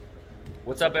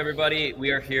What's up, everybody?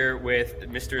 We are here with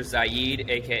Mr. Zaid,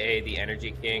 aka the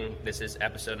Energy King. This is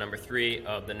episode number 3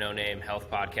 of the No Name Health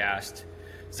Podcast.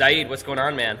 Zaid, what's going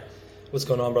on, man? What's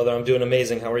going on, brother? I'm doing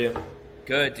amazing. How are you?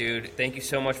 Good, dude. Thank you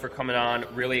so much for coming on.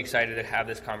 Really excited to have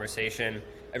this conversation.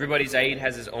 Everybody, Zaid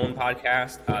has his own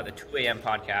podcast, the 2 a.m.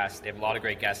 podcast. They have a lot of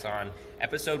great guests on.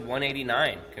 Episode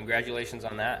 189. Congratulations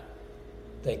on that.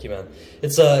 Thank you, man.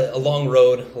 It's a long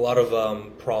road, a lot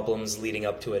of problems leading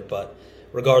up to it, but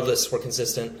regardless, we're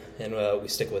consistent and we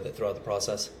stick with it throughout the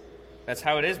process. That's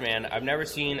how it is, man. I've never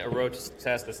seen a road to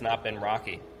success that's not been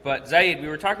rocky. But Zaid, we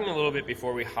were talking a little bit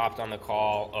before we hopped on the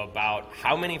call about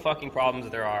how many fucking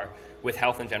problems there are with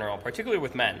health in general, particularly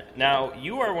with men. Now,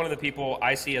 you are one of the people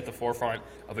I see at the forefront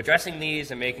of addressing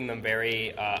these and making them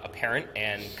very apparent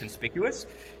and conspicuous.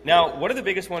 Now, what are the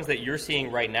biggest ones that you're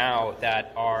seeing right now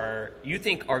that you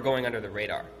think are going under the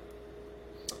radar?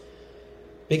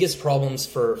 Biggest problems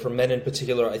for men in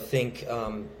particular, I think,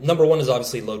 number one is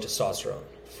obviously low testosterone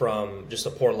from just a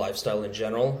poor lifestyle in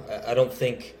general. I don't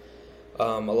think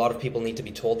a lot of people need to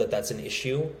be told that that's an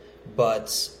issue,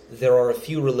 but there are a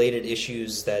few related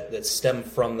issues that stem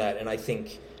from that, and I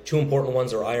think two important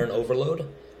ones are iron overload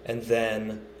and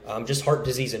then just heart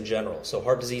disease in general. So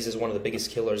heart disease is one of the biggest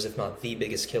killers, if not the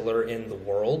biggest killer in the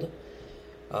world,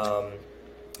 and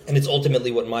it's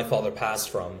ultimately what my father passed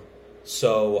from.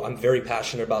 So I'm very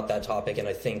passionate about that topic, and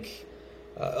I think,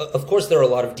 of course, there are a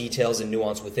lot of details and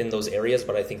nuance within those areas,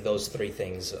 but I think those three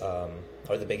things are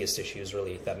the biggest issues,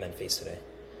 really, that men face today.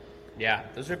 Yeah,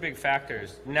 those are big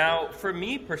factors. Now, for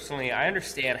me personally, I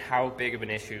understand how big of an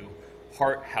issue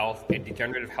heart health and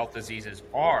degenerative health diseases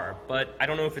are, but I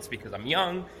don't know if it's because I'm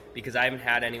young, because I haven't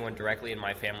had anyone directly in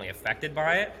my family affected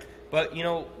by it, but,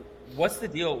 what's the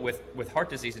deal with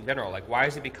heart disease in general? Like, why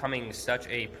is it becoming such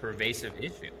a pervasive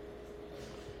issue?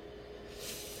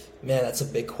 Man, that's a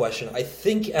big question. I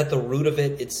think at the root of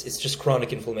it, it's just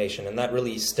chronic inflammation, and that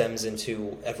really stems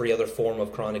into every other form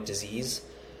of chronic disease.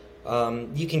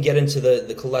 You can get into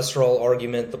the cholesterol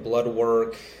argument, the blood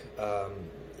work.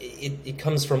 It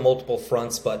comes from multiple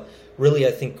fronts, but really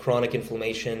I think chronic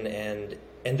inflammation and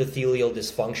endothelial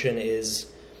dysfunction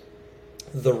is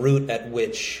the root at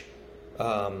which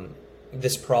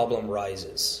this problem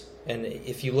rises. And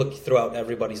if you look throughout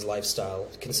everybody's lifestyle,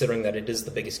 considering that it is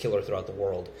the biggest killer throughout the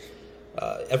world,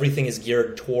 everything is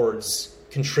geared towards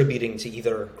contributing to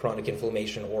either chronic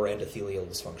inflammation or endothelial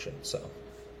dysfunction.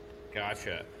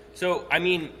 Gotcha. So,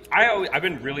 I've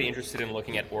been really interested in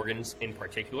looking at organs in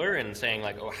particular and saying,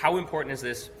 how important is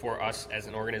this for us as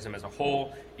an organism as a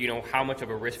whole? How much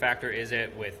of a risk factor is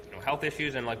it with health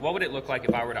issues? And, what would it look like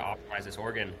if I were to optimize this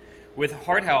organ? With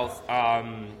heart health,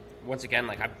 once again,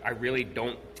 I really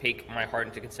don't take my heart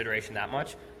into consideration that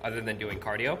much other than doing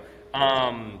cardio.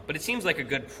 But it seems like a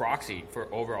good proxy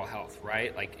for overall health,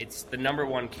 right? It's the number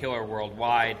one killer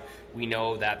worldwide. We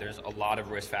know that there's a lot of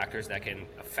risk factors that can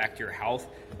affect your health.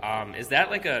 Is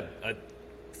that a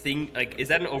thing, is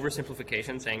that an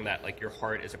oversimplification saying that your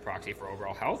heart is a proxy for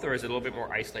overall health, or is it a little bit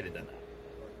more isolated than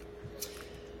that?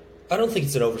 I don't think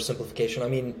it's an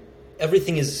oversimplification.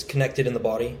 Everything is connected in the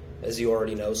body, as you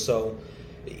already know, so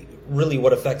really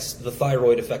what affects the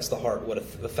thyroid affects the heart. What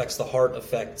affects the heart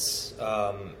affects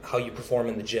how you perform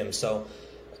in the gym. So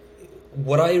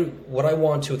what I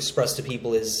want to express to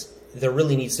people is there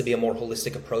really needs to be a more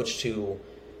holistic approach to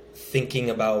thinking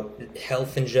about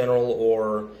health in general,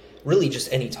 or really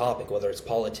just any topic, whether it's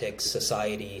politics,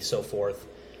 society, so forth.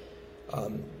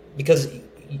 Because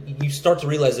you start to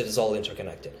realize that it's all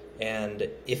interconnected. And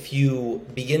if you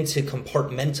begin to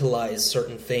compartmentalize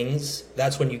certain things,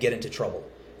 that's when you get into trouble.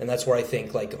 And that's where I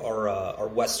think our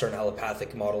Western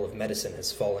allopathic model of medicine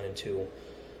has fallen into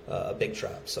a big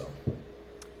trap. So,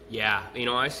 yeah,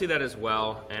 I see that as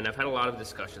well, and I've had a lot of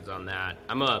discussions on that.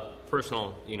 I'm a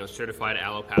personal, certified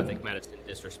allopathic medicine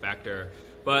disrespecter,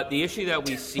 but the issue that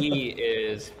we see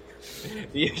is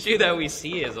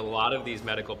a lot of these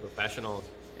medical professionals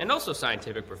and also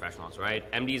scientific professionals, right?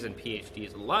 MDs and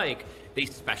PhDs alike, they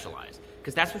specialize.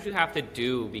 Because that's what you have to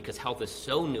do, because health is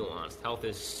so nuanced, health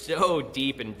is so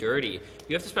deep and dirty.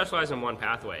 You have to specialize in one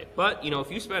pathway. But,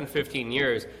 if you spend 15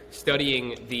 years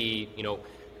studying the,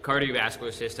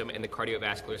 cardiovascular system and the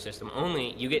cardiovascular system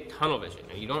only, you get tunnel vision.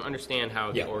 You don't understand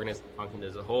how the organism functions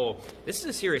as a whole. This is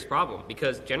a serious problem,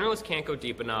 because generalists can't go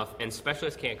deep enough and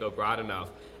specialists can't go broad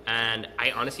enough. And I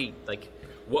honestly,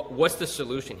 what's the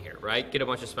solution here, right? Get a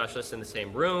bunch of specialists in the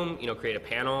same room, create a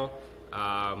panel,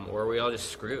 or are we all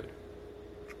just screwed?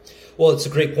 Well, it's a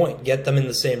great point. Get them in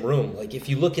the same room. If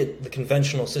you look at the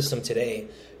conventional system today,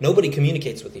 nobody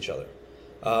communicates with each other.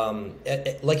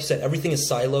 Like you said, everything is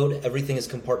siloed, everything is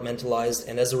compartmentalized,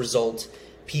 and as a result,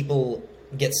 people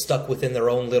get stuck within their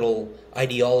own little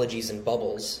ideologies and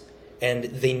bubbles, and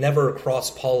they never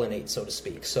cross-pollinate, so to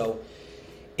speak. So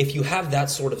if you have that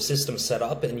sort of system set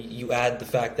up, and you add the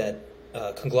fact that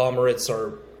conglomerates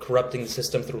are corrupting the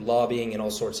system through lobbying and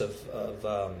all sorts of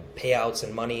payouts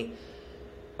and money,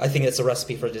 I think it's a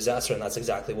recipe for disaster, and that's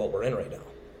exactly what we're in right now.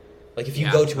 Like, if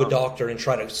you go to a doctor and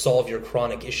try to solve your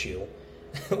chronic issue,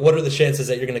 what are the chances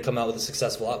that you're going to come out with a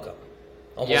successful outcome?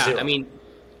 Almost zero. I mean,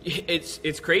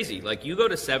 it's crazy. Like, you go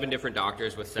to 7 different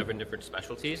doctors with 7 different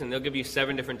specialties, and they'll give you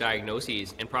 7 different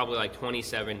diagnoses and probably like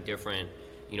 27 different,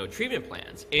 treatment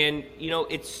plans. And,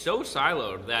 it's so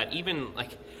siloed that even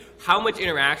like, how much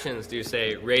interactions do,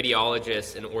 say,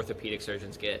 radiologists and orthopedic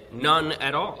surgeons get? None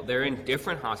at all. They're in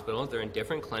different hospitals. They're in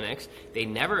different clinics. They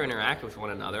never interact with one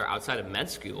another outside of med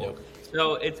school. Yep.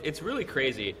 So it's really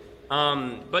crazy.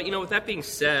 But, with that being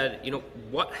said,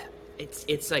 what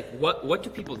it's like, what do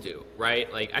people do,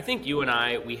 right? Like, I think you and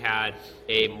I, we had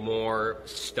a more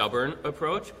stubborn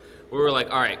approach. We were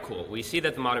like, all right, cool. We see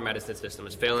that the modern medicine system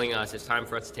is failing us. It's time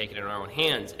for us to take it in our own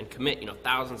hands and commit,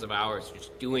 thousands of hours to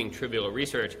just doing trivial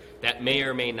research that may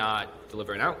or may not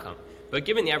deliver an outcome. But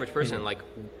given the average person, like,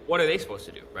 what are they supposed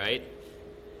to do, right?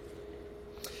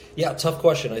 Yeah, tough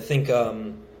question. I think,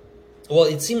 well,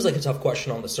 it seems like a tough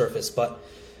question on the surface, but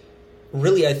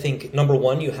really, I think, number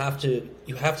one, you have to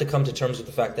come to terms with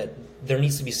the fact that there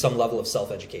needs to be some level of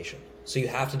self-education. So you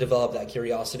have to develop that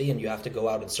curiosity, and you have to go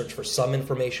out and search for some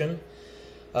information.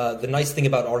 The nice thing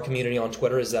about our community on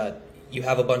Twitter is that you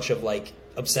have a bunch of like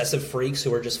obsessive freaks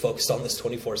who are just focused on this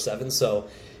 24/7. So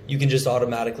you can just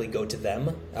automatically go to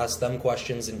them, ask them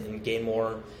questions, and gain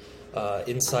more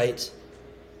insight.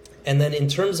 And then in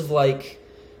terms of like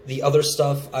the other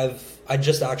stuff, I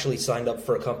just actually signed up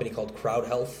for a company called Crowd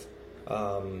Health,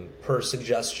 per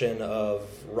suggestion of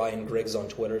Ryan Griggs on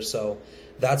Twitter. So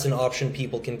that's an option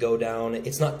people can go down.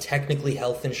 It's not technically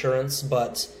health insurance,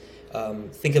 but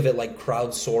think of it like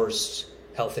crowdsourced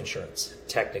health insurance,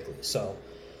 technically. So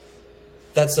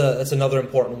that's another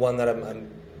important one that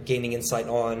I'm gaining insight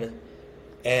on.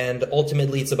 And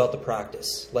ultimately, it's about the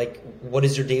practice. Like, what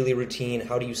is your daily routine?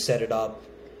 How do you set it up?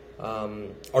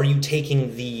 Are you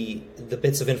taking the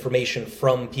bits of information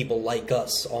from people like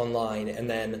us online and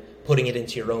then putting it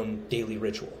into your own daily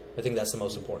ritual? I think that's the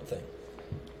most important thing.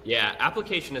 Yeah,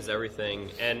 application is everything.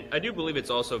 And I do believe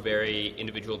it's also very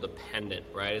individual dependent,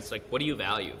 right? It's like, what do you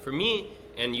value? For me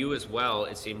and you as well,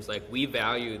 it seems like we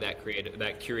value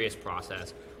that curious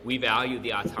process. We value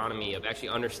the autonomy of actually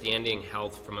understanding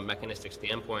health from a mechanistic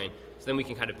standpoint, so then we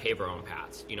can kind of pave our own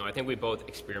paths. I think we both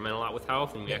experiment a lot with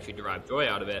health, and we actually derive joy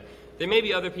out of it. There may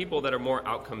be other people that are more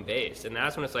outcome-based, and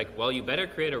that's when it's like, well, you better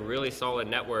create a really solid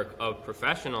network of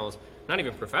professionals, not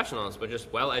even professionals, but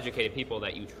just well-educated people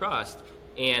that you trust,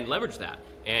 and leverage that.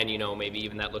 And, maybe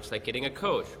even that looks like getting a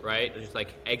coach, right? Just like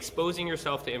exposing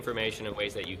yourself to information in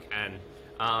ways that you can.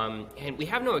 And we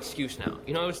have no excuse now.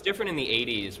 It was different in the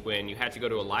 80s when you had to go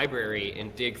to a library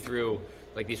and dig through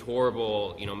like these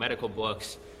horrible, medical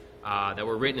books that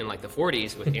were written in like the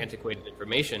 40s with antiquated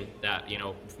information that,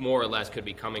 more or less could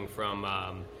be coming from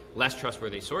less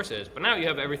trustworthy sources. But now you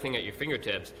have everything at your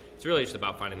fingertips. It's really just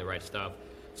about finding the right stuff.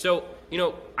 So,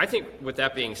 I think with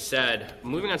that being said,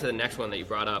 moving on to the next one that you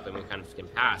brought up and we kind of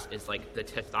skimmed past is like the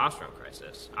testosterone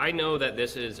crisis. I know that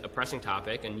this is a pressing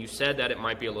topic, and you said that it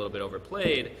might be a little bit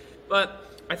overplayed, but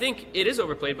I think it is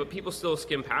overplayed, but people still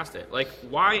skim past it. Like,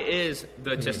 why is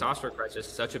the testosterone crisis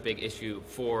such a big issue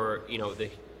for,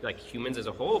 the humans as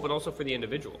a whole, but also for the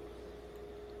individual?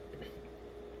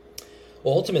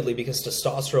 Well, ultimately, because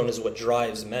testosterone is what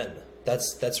drives men.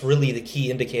 That's really the key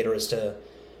indicator as to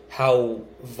how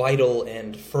vital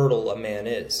and fertile a man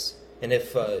is. And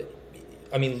if,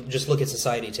 just look at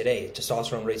society today.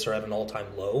 Testosterone rates are at an all-time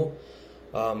low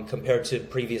compared to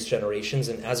previous generations.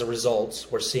 And as a result,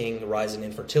 we're seeing a rise in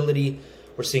infertility.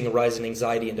 We're seeing a rise in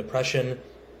anxiety and depression.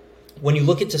 When you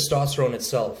look at testosterone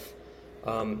itself,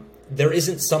 there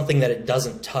isn't something that it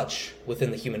doesn't touch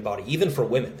within the human body, even for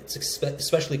women. It's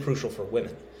especially crucial for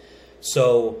women.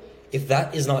 So if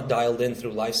that is not dialed in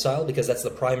through lifestyle, because that's the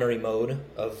primary mode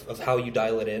of how you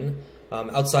dial it in,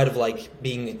 outside of like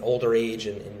being an older age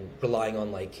and relying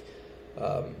on like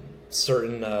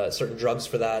certain drugs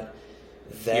for that,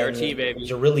 then TRT, baby.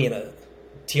 You're really in a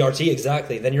TRT,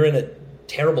 exactly. Then you're in a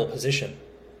terrible position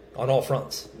on all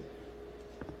fronts.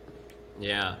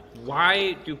 Yeah.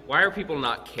 Why are people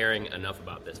not caring enough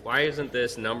about this? Why isn't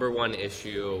this number one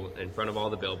issue in front of all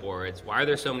the billboards? Why are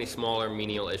there so many smaller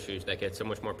menial issues that get so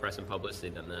much more press and publicity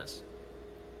than this?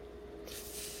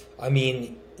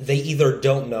 They either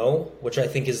don't know, which I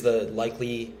think is the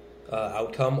likely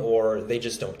outcome, or they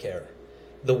just don't care.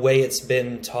 The way it's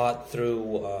been taught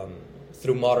through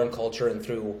through modern culture and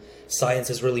through science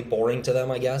is really boring to them,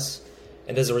 I guess.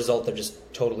 And as a result, they're just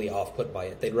totally off-put by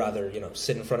it. They'd rather,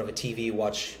 sit in front of a TV,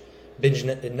 watch binge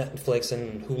Netflix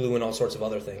and Hulu and all sorts of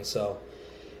other things. So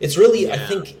it's really, I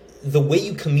think, the way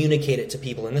you communicate it to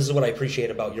people, and this is what I appreciate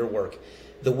about your work,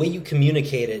 the way you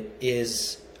communicate it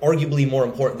is arguably more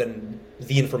important than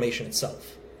the information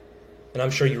itself. And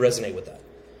I'm sure you resonate with that.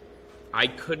 I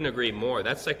couldn't agree more.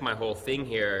 That's like my whole thing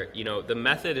here. The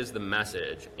method is the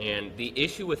message. And the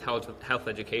issue with health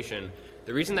education,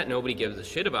 the reason that nobody gives a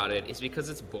shit about it is because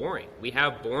it's boring. We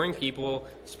have boring people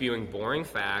spewing boring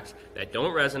facts that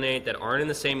don't resonate, that aren't in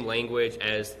the same language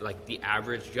as like the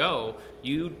average Joe.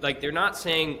 They're not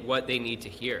saying what they need to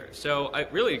hear. So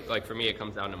for me, it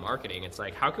comes down to marketing. It's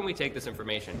like, how can we take this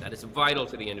information that is vital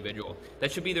to the individual,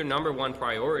 that should be their number one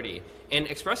priority, and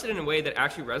express it in a way that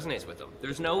actually resonates with them?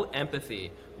 There's no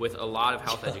empathy with a lot of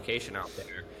health education out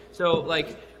there. So,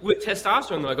 with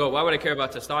testosterone, they're like, oh, why would I care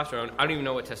about testosterone? I don't even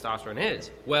know what testosterone is.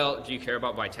 Well, do you care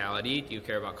about vitality? Do you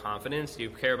care about confidence? Do you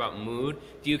care about mood?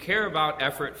 Do you care about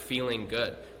effort feeling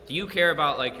good? Do you care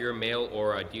about, your male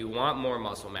aura? Do you want more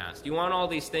muscle mass? Do you want all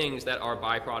these things that are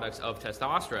byproducts of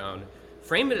testosterone?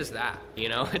 Frame it as that,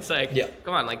 It's like,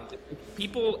 come on,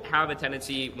 people have a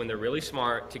tendency when they're really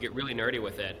smart to get really nerdy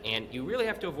with it, and you really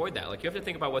have to avoid that. You have to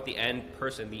think about what the end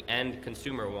person, the end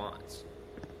consumer wants.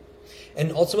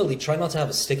 And ultimately, try not to have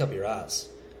a stick up your ass.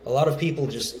 A lot of people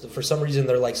just, for some reason,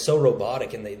 they're so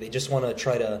robotic, and they just want to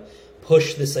try to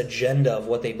push this agenda of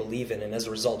what they believe in, and as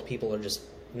a result, people are just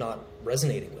not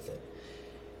resonating with it.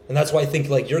 And that's why I think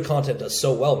your content does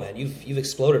so well, man. You've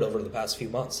exploded over the past few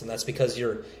months, and that's because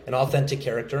you're an authentic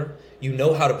character. You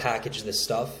know how to package this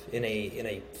stuff in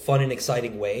a fun and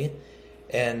exciting way,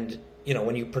 and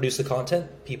when you produce the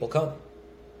content, people come.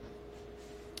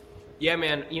 Yeah,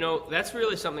 man, that's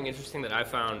really something interesting that I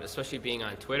found, especially being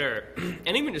on Twitter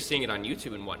and even just seeing it on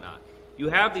YouTube and whatnot. You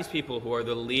have these people who are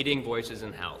the leading voices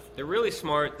in health. They're really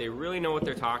smart. They really know what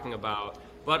they're talking about.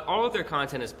 But all of their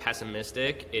content is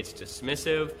pessimistic. It's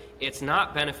dismissive. It's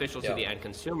not beneficial to the end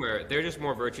consumer. They're just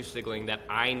more virtue signaling that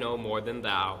I know more than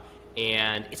thou.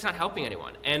 And it's not helping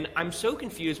anyone. And I'm so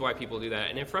confused why people do that.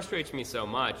 And it frustrates me so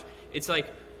much. It's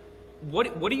like,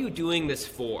 what are you doing this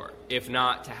for, if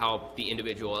not to help the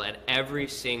individual at every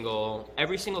single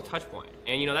touch point?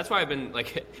 And that's why I've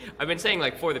been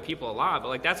saying for the people a lot,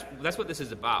 but that's what this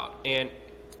is about. And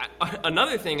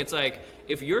another thing, it's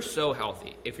if you're so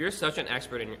healthy, if you're such an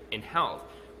expert in health,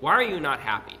 why are you not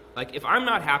happy? If I'm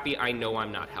not happy, I know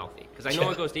I'm not healthy, because I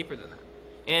know it goes deeper than that.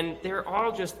 And they're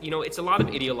all just, it's a lot of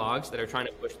ideologues that are trying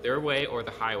to push their way or the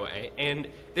highway, and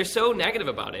they're so negative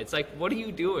about it. It's what are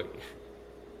you doing?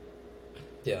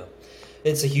 Yeah,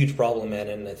 it's a huge problem, man,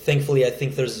 and thankfully I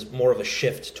think there's more of a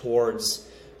shift towards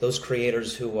those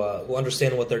creators who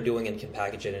understand what they're doing and can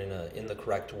package it in the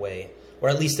correct way, or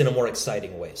at least in a more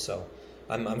exciting way. So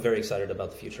I'm very excited about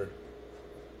the future.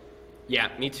 Yeah,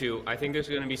 me too. I think there's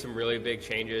going to be some really big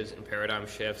changes and paradigm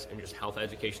shifts in just health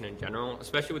education in general,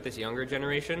 especially with this younger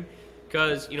generation.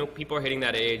 Because, people are hitting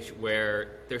that age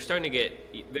where they're starting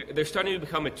to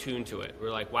become attuned to it.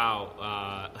 We're like,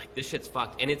 wow, this shit's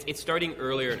fucked. And it's starting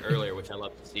earlier and earlier, which I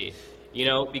love to see.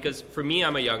 Because for me,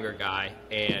 I'm a younger guy,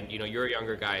 and, you're a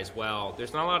younger guy as well.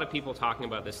 There's not a lot of people talking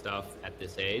about this stuff at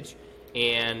this age.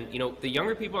 And, the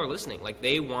younger people are listening.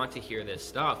 They want to hear this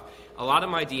stuff. A lot of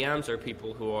my DMs are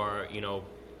people who are,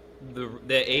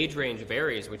 the age range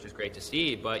varies, which is great to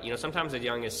see. But, sometimes as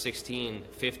young as 16,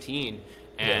 15,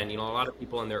 and, a lot of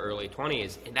people in their early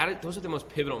 20s. And those are the most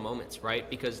pivotal moments, right?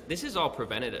 Because this is all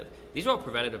preventative. These are all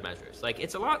preventative measures.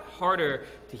 It's a lot harder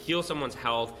to heal someone's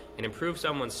health and improve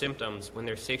someone's symptoms when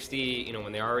they're 60,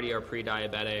 when they already are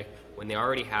pre-diabetic, when they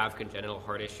already have congenital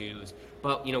heart issues.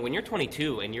 But, when you're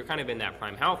 22 and you're kind of in that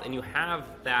prime health and you have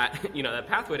that, that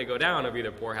pathway to go down of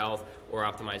either poor health or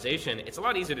optimization, it's a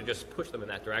lot easier to just push them in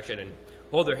that direction and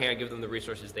hold their hand, give them the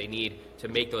resources they need to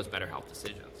make those better health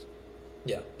decisions.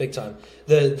 Yeah, big time.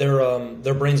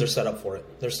 Their brains are set up for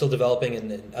it. They're still developing,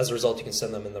 and as a result, you can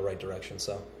send them in the right direction.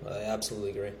 So I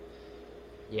absolutely agree.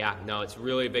 Yeah, no, it's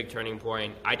really a big turning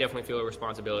point. I definitely feel a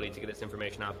responsibility to get this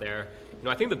information out there.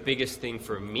 I think the biggest thing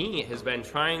for me has been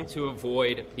trying to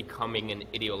avoid becoming an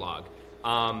ideologue.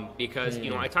 Because,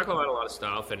 I talk about a lot of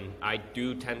stuff, and I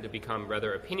do tend to become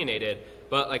rather opinionated.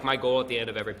 But, my goal at the end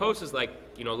of every post is,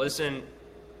 listen,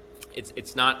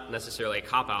 it's not necessarily a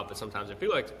cop-out, but sometimes it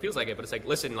feels like it. But it's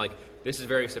listen, this is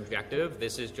very subjective.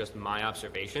 This is just my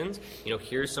observations.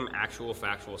 Here's some actual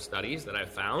factual studies that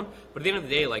I've found. But at the end of the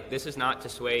day, this is not to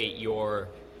sway your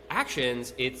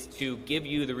actions. It's to give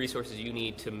you the resources you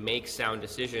need to make sound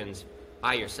decisions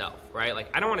by yourself, right?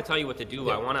 I don't want to tell you what to do.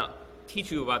 Yeah. I want to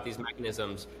teach you about these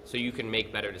mechanisms so you can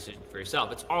make better decisions for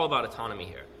yourself. It's all about autonomy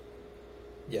here.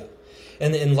 Yeah.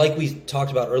 And like we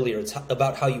talked about earlier, it's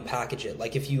about how you package it.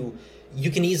 Like if you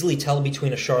can easily tell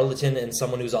between a charlatan and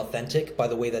someone who's authentic by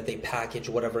the way that they package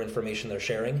whatever information they're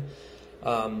sharing.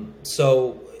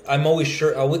 So I'm always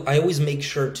sure, I always make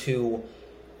sure to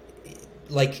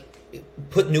like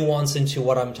put nuance into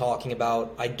what I'm talking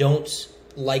about. I don't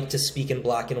like to speak in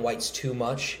black and whites too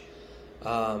much.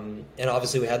 And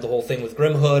obviously we had the whole thing with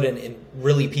Grimhood and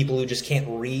really people who just can't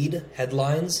read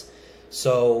headlines.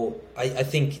 So I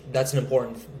think that's an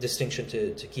important distinction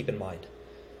to keep in mind.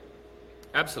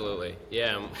 Absolutely.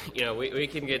 Yeah. We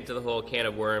can get into the whole can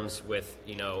of worms with,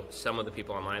 some of the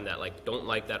people online that like don't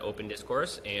like that open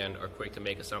discourse and are quick to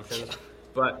make assumptions,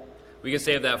 but we can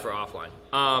save that for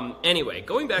offline. Anyway,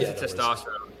 going back to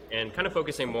testosterone and kind of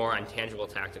focusing more on tangible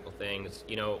tactical things,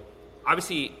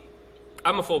 obviously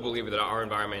I'm a full believer that our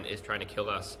environment is trying to kill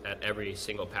us at every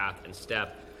single path and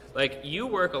step. Like you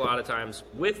work a lot of times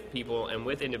with people and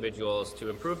with individuals to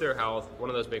improve their health, one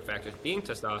of those big factors being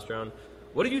testosterone.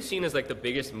 What have you seen as like the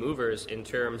biggest movers in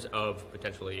terms of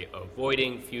potentially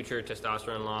avoiding future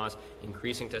testosterone loss,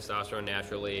 increasing testosterone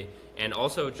naturally, and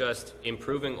also just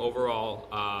improving overall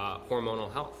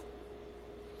hormonal health?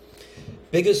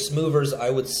 Biggest movers, I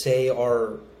would say,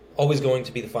 are always going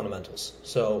to be the fundamentals.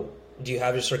 So do you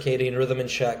have your circadian rhythm in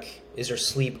check? Is your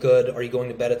sleep good? Are you going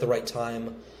to bed at the right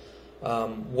time?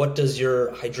 What does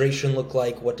your hydration look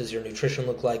like? What does your nutrition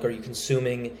look like? Are you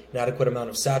consuming an adequate amount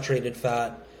of saturated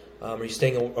fat? Are you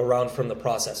staying around from the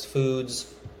processed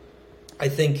foods? I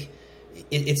think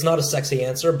it's not a sexy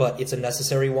answer, but it's a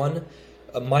necessary one.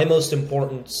 One of my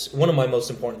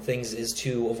most important things is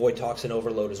to avoid toxin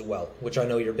overload as well, which I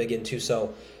know you're big into.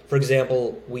 So, for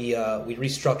example, we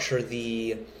restructure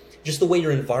the way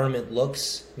your environment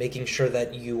looks, making sure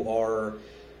that you are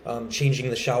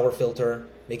changing the shower filter,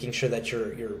 making sure that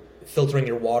you're filtering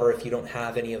your water if you don't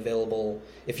have any available,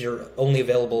 if your only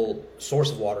available source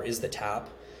of water is the tap.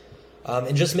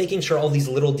 And just making sure all these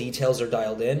little details are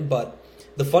dialed in. But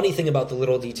the funny thing about the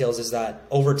little details is that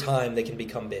over time they can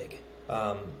become big.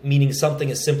 Meaning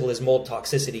something as simple as mold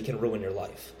toxicity can ruin your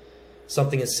life.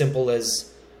 Something as simple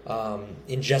as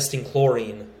ingesting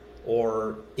chlorine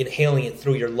or inhaling it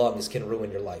through your lungs can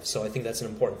ruin your life. So I think that's an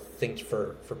important thing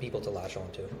for people to latch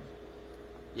onto.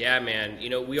 Yeah, man.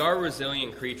 We are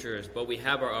resilient creatures, but we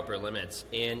have our upper limits.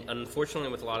 And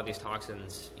unfortunately, with a lot of these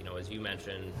toxins, as you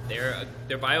mentioned, they're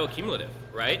bioaccumulative,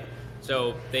 right?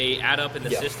 So they add up in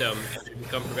the system and they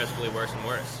become progressively worse and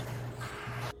worse.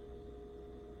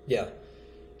 Yeah,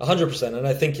 100%. And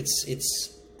I think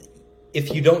it's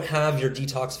if you don't have your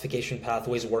detoxification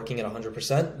pathways working at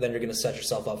 100%, then you're going to set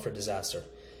yourself up for disaster.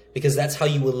 Because that's how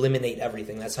you eliminate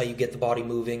everything. That's how you get the body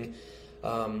moving.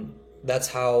 That's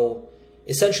how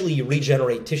essentially you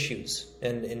regenerate tissues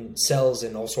and cells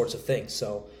and all sorts of things.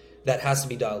 So that has to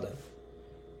be dialed in.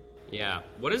 Yeah.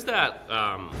 What does that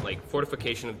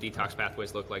fortification of detox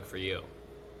pathways look like for you?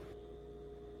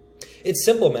 It's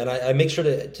simple, man. I make sure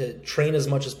to train as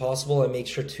much as possible. I make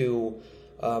sure to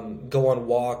go on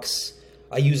walks.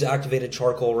 I use activated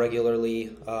charcoal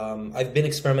regularly. I've been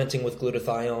experimenting with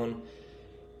glutathione.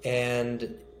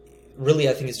 And really,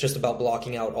 I think it's just about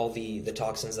blocking out all the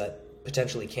toxins that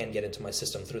potentially can get into my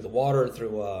system through the water,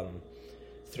 through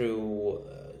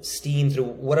steam, through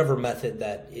whatever method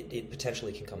that it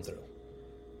potentially can come through.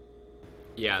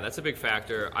 Yeah, that's a big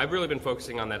factor. I've really been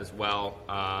focusing on that as well.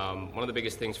 One of the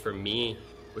biggest things for me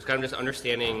was kind of just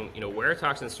understanding, where are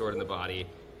toxins stored in the body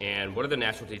and what are the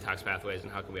natural detox pathways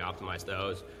and how can we optimize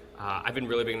those. I've been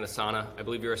really big in the sauna. I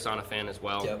believe you're a sauna fan as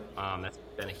well. Yep. That's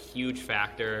been a huge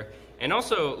factor. And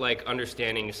also,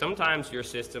 understanding sometimes your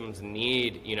systems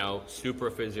need,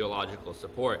 super physiological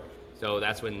support. So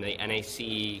that's when the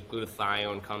NAC,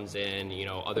 glutathione comes in,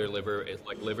 other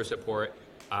liver support.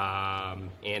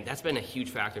 And that's been a huge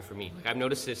factor for me. I've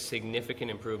noticed this significant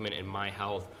improvement in my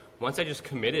health once I just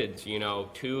committed to,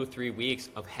 2-3 weeks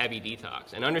of heavy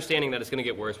detox and understanding that it's going to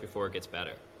get worse before it gets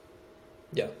better.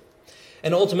 Yeah.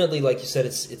 And ultimately, like you said,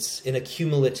 it's an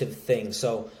accumulative thing.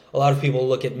 So a lot of people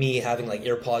look at me having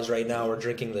AirPods right now or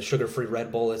drinking the sugar-free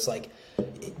Red Bull. It's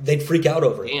they'd freak out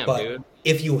over it. Damn, but dude.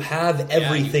 If you have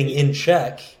everything in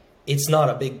check, it's not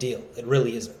a big deal. It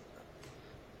really isn't.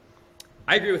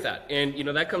 I agree with that. And,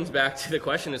 that comes back to the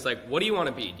question is what do you want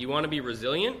to be? Do you want to be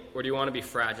resilient or do you want to be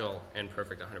fragile and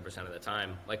perfect 100% of the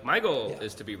time? My goal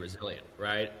is to be resilient,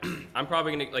 right? I'm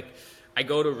probably going to, I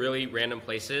go to really random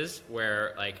places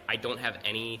where like I don't have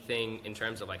anything in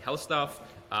terms of like health stuff,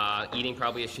 eating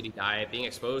probably a shitty diet, being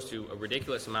exposed to a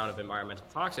ridiculous amount of environmental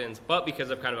toxins. But because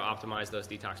I've kind of optimized those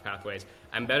detox pathways,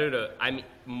 I'm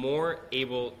more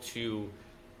able to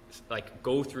like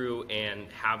go through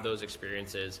and have those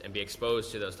experiences and be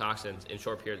exposed to those toxins in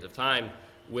short periods of time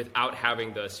without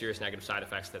having the serious negative side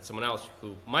effects that someone else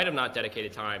who might have not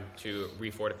dedicated time to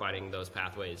refortifying those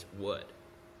pathways would.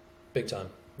 Big time,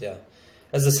 yeah.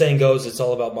 As the saying goes, it's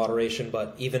all about moderation,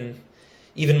 but even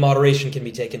moderation can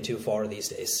be taken too far these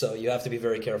days. So you have to be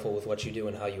very careful with what you do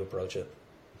and how you approach it.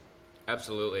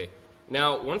 Absolutely.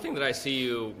 Now, one thing that I see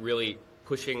you really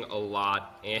pushing a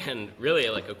lot and really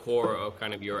like a core of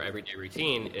kind of your everyday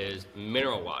routine is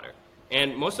mineral water.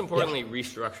 And most importantly,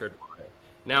 restructured water.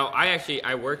 Now,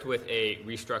 I worked with a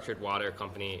restructured water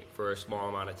company for a small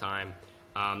amount of time,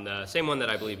 the same one that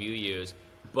I believe you use.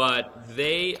 But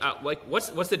they,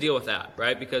 what's the deal with that,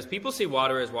 right? Because people see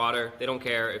water as water. They don't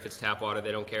care if it's tap water.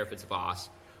 They don't care if it's Voss.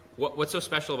 What's so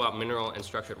special about mineral and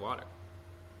structured water?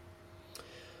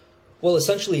 Well,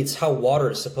 essentially, it's how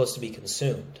water is supposed to be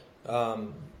consumed.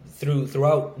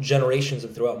 Throughout generations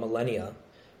and throughout millennia,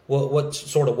 what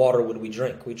sort of water would we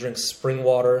drink? We drink spring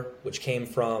water, which came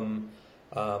from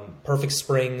perfect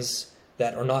springs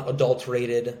that are not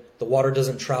adulterated. The water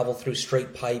doesn't travel through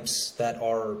straight pipes that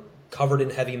are covered in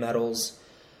heavy metals,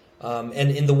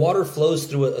 and the water flows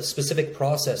through a specific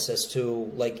process as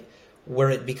to like where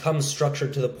it becomes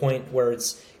structured to the point where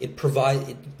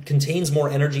it contains more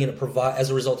energy, and as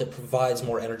a result it provides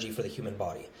more energy for the human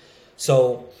body.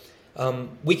 So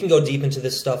we can go deep into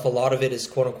this stuff. A lot of it is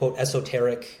quote unquote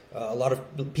esoteric. A lot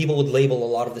of people would label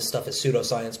a lot of this stuff as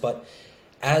pseudoscience, but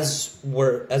as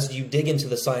you dig into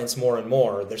the science more and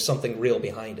more, there's something real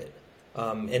behind it.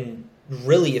 And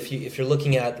really, if you're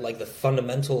looking at like the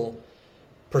fundamental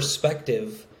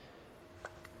perspective,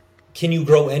 can you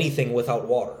grow anything without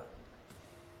water?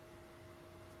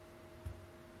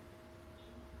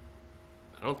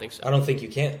 I don't think so. I don't think you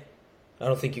can.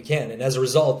 And as a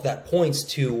result, that points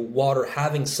to water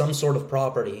having some sort of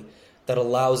property that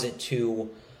allows it to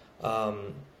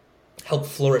help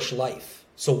flourish life.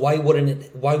 So why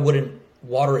wouldn't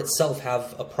water itself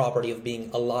have a property of being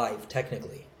alive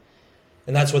technically?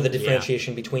 And that's where the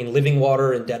differentiation between living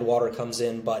water and dead water comes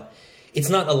in. But it's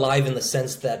not alive in the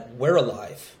sense that we're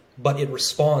alive, but it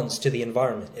responds to the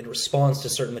environment. It responds to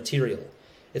certain material.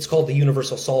 It's called the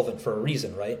universal solvent for a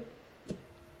reason, right?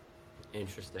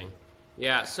 Interesting.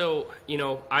 Yeah, so,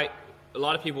 a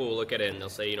lot of people will look at it and they'll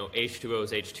say, H2O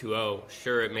is H2O.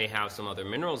 Sure, it may have some other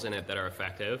minerals in it that are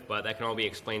effective, but that can all be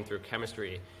explained through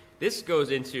chemistry. This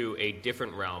goes into a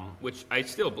different realm, which I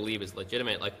still believe is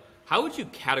legitimate. Like, how would you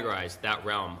categorize that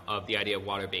realm of the idea of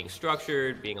water being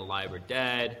structured, being alive or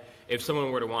dead, if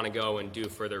someone were to want to go and do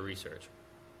further research?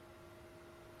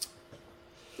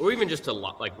 Or even just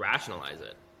to rationalize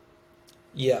it?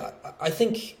 Yeah, I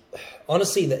think,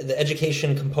 honestly, the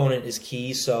education component is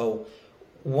key. So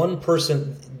one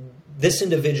person, this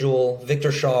individual, Victor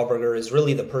Schauberger, is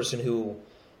really the person who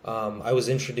I was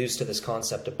introduced to this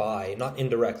concept by. Not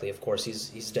indirectly, of course.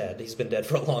 He's dead. He's been dead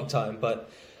for a long time.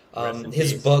 But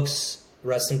his books,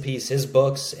 rest in peace, his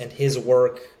books and his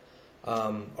work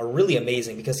are really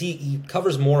amazing because he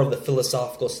covers more of the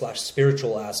philosophical /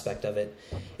 spiritual aspect of it.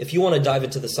 If you want to dive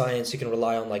into the science, you can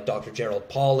rely on like Dr. Gerald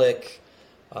Pollack.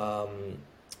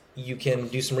 You can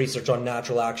do some research on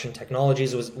Natural Action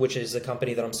Technologies, which is a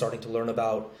company that I'm starting to learn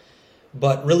about.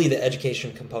 But really the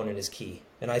education component is key.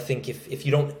 And I think if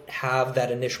you don't have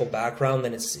that initial background,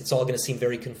 then it's all going to seem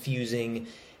very confusing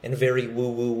and very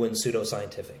woo-woo and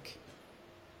pseudoscientific.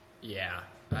 Yeah,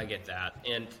 I get that.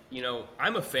 And,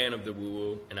 I'm a fan of the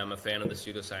woo-woo and I'm a fan of the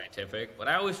pseudoscientific, but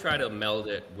I always try to meld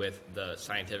it with the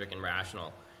scientific and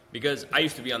rational. Because I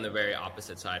used to be on the very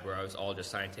opposite side where I was all just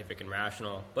scientific and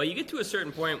rational. But you get to a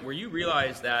certain point where you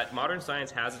realize that modern science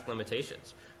has its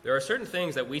limitations. There are certain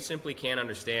things that we simply can't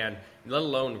understand, let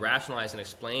alone rationalize and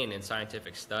explain in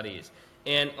scientific studies.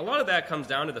 And a lot of that comes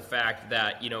down to the fact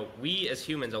that, we as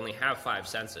humans only have 5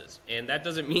 senses. And that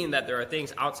doesn't mean that there are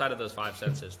things outside of those 5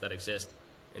 senses that exist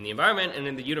in the environment and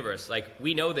in the universe. Like,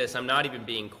 we know this. I'm not even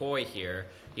being coy here.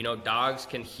 Dogs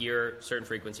can hear certain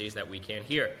frequencies that we can't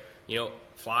hear.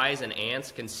 Flies and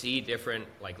ants can see different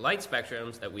light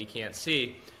spectrums that we can't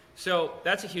see. So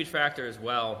that's a huge factor as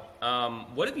well.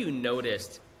 What have you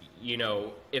noticed,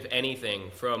 if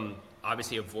anything, from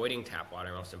obviously avoiding tap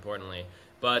water most importantly,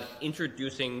 but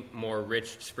introducing more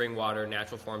rich spring water,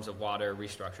 natural forms of water,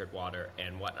 restructured water,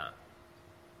 and whatnot?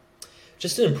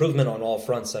 Just an improvement on all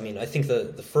fronts. I mean, I think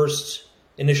the first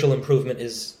initial improvement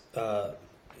is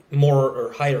more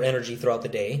or higher energy throughout the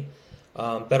day.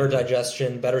 better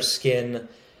digestion, better skin.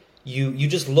 You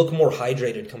just look more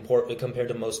hydrated compared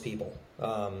to most people,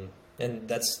 and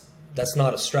that's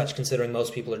not a stretch considering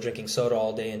most people are drinking soda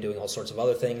all day and doing all sorts of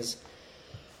other things.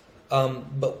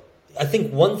 But I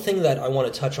think one thing that I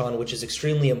want to touch on, which is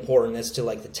extremely important as to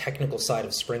like the technical side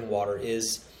of spring water,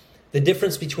 is the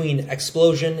difference between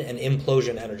explosion and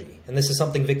implosion energy. And this is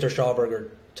something Victor Schauberger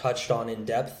touched on in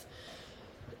depth.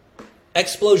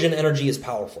 Explosion energy is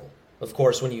powerful. Of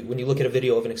course, when you look at a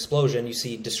video of an explosion, you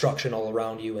see destruction all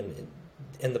around you and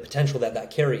the potential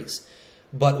that carries.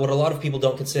 But what a lot of people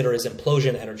don't consider is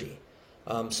implosion energy.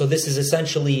 So this is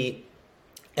essentially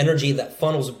energy that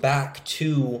funnels back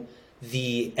to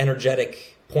the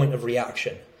energetic point of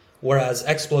reaction, whereas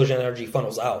explosion energy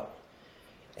funnels out.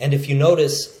 And if you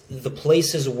notice, the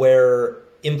places where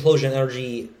implosion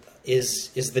energy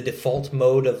is the default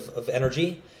mode of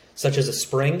energy, such as a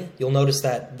spring, you'll notice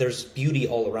that there's beauty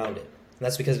all around it. And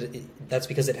that's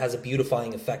because it has a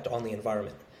beautifying effect on the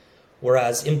environment,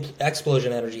 whereas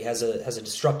explosion energy has a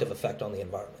destructive effect on the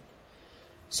environment.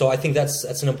 So I think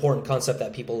that's an important concept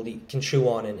that people can chew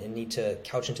on and need to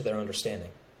couch into their understanding.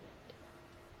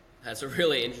 That's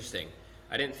really interesting.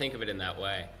 I didn't think of it in that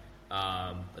way,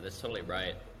 but that's totally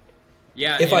right.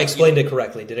 Yeah. If I explained it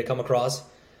correctly, did it come across?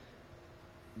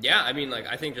 Yeah, I mean, like,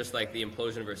 I think just like the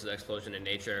implosion versus explosion in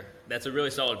nature, that's a really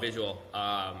solid visual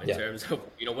in terms of,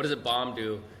 what does a bomb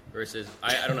do versus,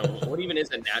 I don't know, what even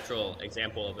is a natural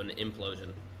example of an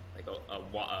implosion? Like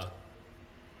a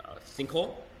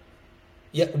sinkhole?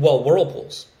 Yeah, well,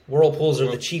 whirlpools. Whirlpools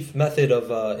are the chief method of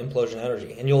implosion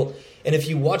energy. And if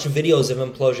you watch videos of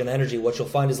implosion energy, what you'll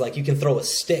find is like you can throw a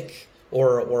stick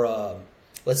or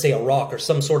let's say a rock or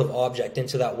some sort of object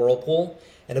into that whirlpool,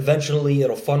 and eventually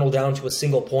it'll funnel down to a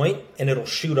single point and it'll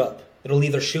shoot up. It'll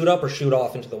either shoot up or shoot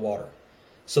off into the water.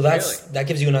 So that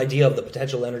gives you an idea of the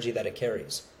potential energy that it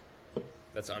carries.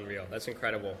 That's unreal. That's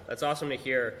incredible. That's awesome to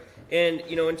hear. And,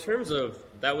 in terms of,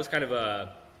 that was kind of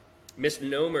a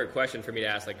misnomer question for me to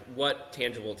ask, like, what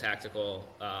tangible tactical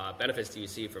benefits do you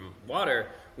see from water?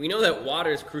 We know that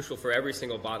water is crucial for every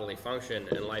single bodily function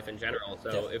and life in general.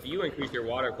 So if you increase your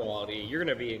water quality, you're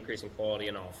going to be increasing quality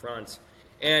on all fronts.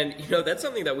 And, that's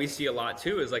something that we see a lot,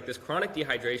 too, is like this chronic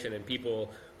dehydration in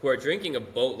people who are drinking a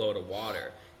boatload of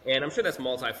water. And I'm sure that's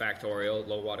multifactorial: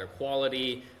 low water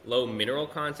quality, low mineral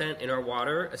content in our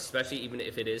water, especially even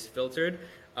if it is filtered.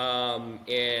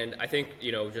 And I think,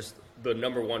 just the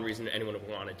number one reason anyone would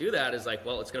want to do that is like,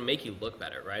 well, it's going to make you look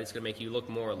better, right? It's going to make you look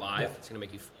more alive. Yeah. It's going to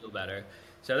make you feel better.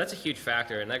 So that's a huge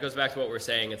factor. And that goes back to what we're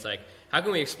saying. It's like, how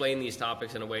can we explain these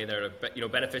topics in a way that are,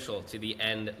 beneficial to the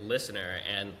end listener?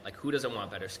 And like, who doesn't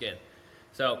want better skin?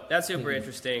 So that's super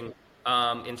interesting.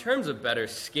 In terms of better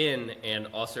skin and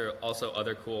also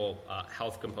other cool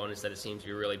health components that it seems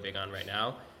you're really big on right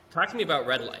now, talk to me about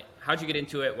red light. How'd you get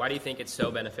into it? Why do you think it's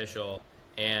so beneficial?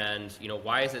 And,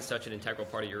 why is it such an integral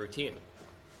part of your routine?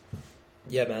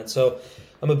 Yeah, man. So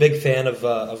I'm a big fan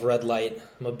of red light.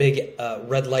 I'm a big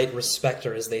red light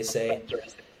respecter, as they say.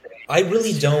 I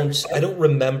don't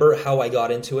remember how I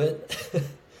got into it.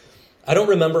 I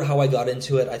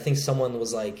think someone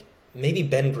was like, maybe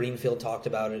Ben Greenfield talked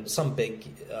about it, some big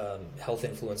health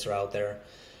influencer out there.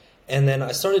 And then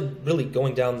I started really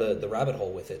going down the rabbit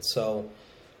hole with it. So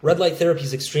red light therapy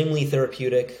is extremely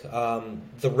therapeutic.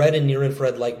 The red and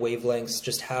near-infrared light wavelengths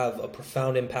just have a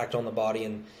profound impact on the body.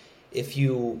 And if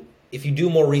you do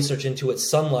more research into it,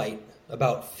 sunlight,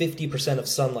 about 50% of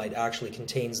sunlight actually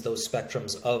contains those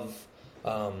spectrums of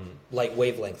light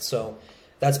wavelengths. So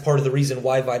that's part of the reason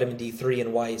why vitamin D3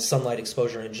 and why sunlight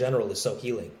exposure in general is so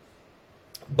healing.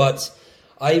 But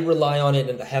I rely on it,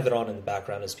 and I have it on in the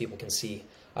background as people can see.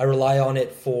 I rely on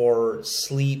it for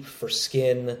sleep, for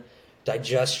skin,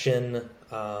 digestion.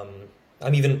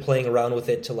 I'm even playing around with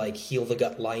it to like heal the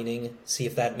gut lining, see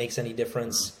if that makes any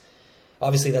difference.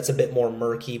 Obviously, that's a bit more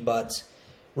murky, but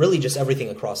really just everything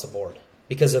across the board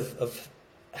because of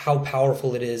how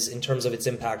powerful it is in terms of its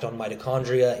impact on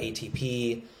mitochondria,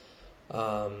 ATP,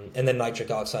 and then nitric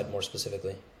oxide more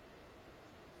specifically.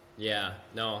 Yeah,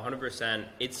 no, 100%.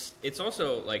 It's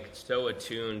also like so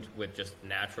attuned with just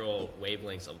natural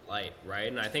wavelengths of light, right?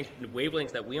 And I think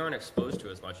wavelengths that we aren't exposed to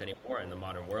as much anymore in the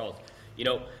modern world.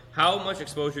 How much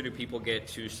exposure do people get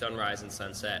to sunrise and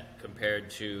sunset compared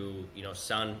to,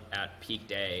 sun at peak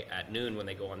day at noon when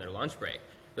they go on their lunch break?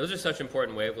 Those are such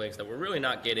important wavelengths that we're really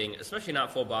not getting, especially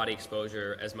not full body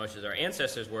exposure as much as our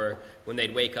ancestors were when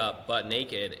they'd wake up butt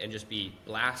naked and just be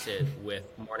blasted with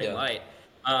morning light.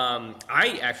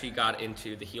 I actually got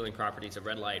into the healing properties of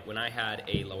red light when I had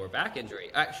a lower back injury.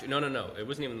 Actually, no. It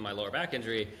wasn't even my lower back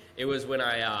injury. It was when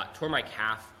I tore my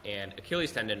calf and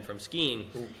Achilles tendon from skiing.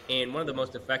 Ooh. And one of the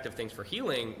most effective things for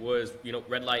healing was,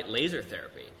 red light laser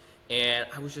therapy. And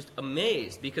I was just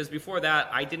amazed because before that,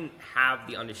 I didn't have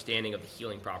the understanding of the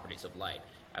healing properties of light.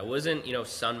 I wasn't,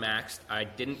 sun maxed. I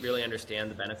didn't really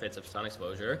understand the benefits of sun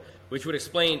exposure, which would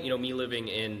explain, me living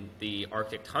in the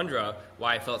Arctic tundra,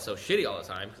 why I felt so shitty all the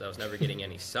time because I was never getting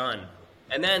any sun.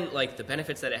 And then, the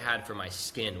benefits that it had for my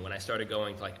skin when I started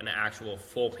going to, an actual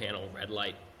full panel red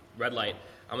light, I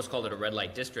almost called it a red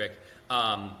light district,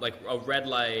 like a red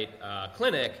light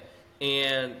clinic.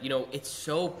 And, it's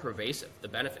so pervasive, the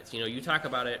benefits. You talk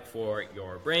about it for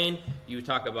your brain, you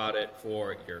talk about it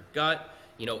for your gut.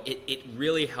 It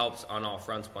really helps on all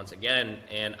fronts once again,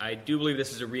 and I do believe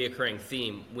this is a reoccurring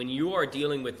theme. When you are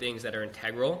dealing with things that are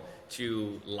integral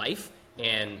to life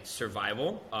and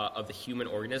survival of the human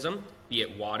organism, be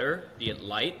it water, be it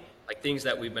light, like things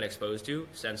that we've been exposed to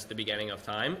since the beginning of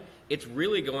time, it's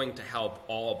really going to help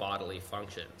all bodily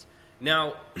functions.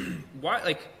 Now,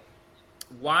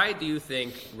 why do you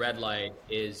think red light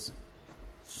is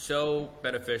so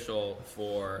beneficial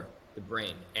for the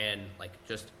brain and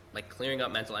just clearing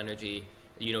up mental energy?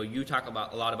 You talk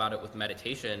a lot about it with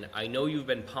meditation. I know you've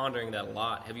been pondering that a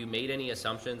lot. Have you made any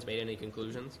assumptions, made any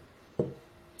conclusions?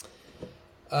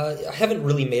 I haven't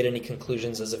really made any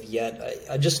conclusions as of yet.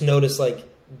 I just noticed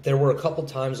there were a couple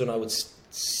times when I would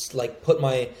put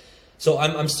my... So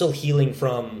I'm still healing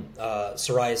from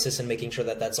psoriasis and making sure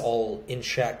that that's all in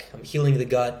check. I'm healing the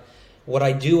gut. What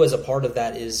I do as a part of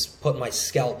that is put my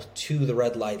scalp to the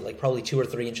red light, probably 2 or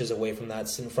 3 inches away from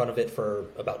that, in front of it for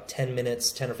about 10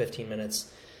 or 15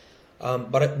 minutes.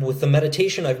 But with the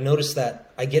meditation, I've noticed that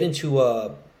I get into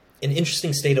an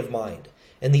interesting state of mind.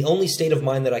 And the only state of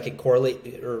mind that I could correlate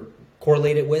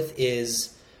it with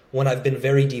is when I've been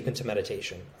very deep into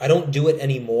meditation. I don't do it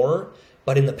anymore,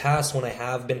 but in the past, when I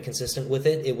have been consistent with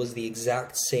it, it was the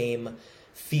exact same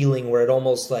feeling where it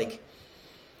almost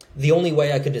the only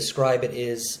way I could describe it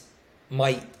is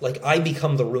I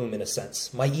become the room in a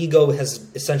sense. My ego has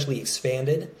essentially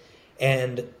expanded,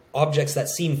 and objects that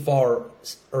seem far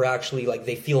are actually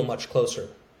they feel much closer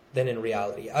than in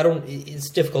reality. It's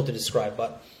difficult to describe,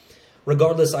 but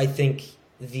regardless, I think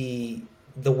the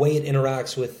way it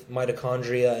interacts with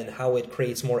mitochondria and how it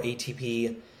creates more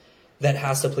ATP, that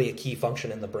has to play a key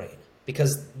function in the brain.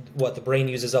 Because the brain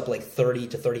uses up 30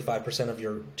 to 35% of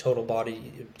your total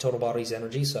body's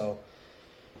energy. So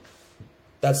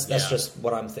that's just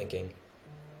what I'm thinking.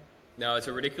 No, it's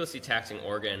a ridiculously taxing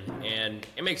organ, and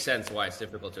it makes sense why it's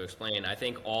difficult to explain. I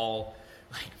think all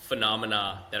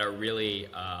phenomena that are really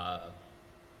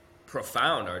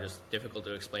profound are just difficult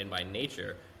to explain by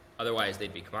nature. Otherwise,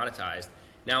 they'd be commoditized.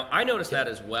 Now, I noticed that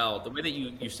as well. The way that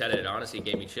you said it honestly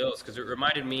gave me chills because it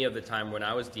reminded me of the time when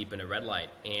I was deep in a red light,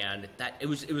 and that it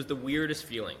was the weirdest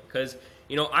feeling because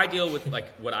I deal with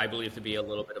what I believe to be a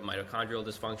little bit of mitochondrial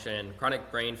dysfunction, chronic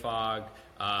brain fog,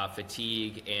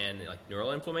 fatigue, and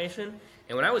neural inflammation.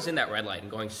 And when I was in that red light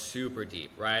and going super deep,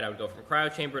 right, I would go from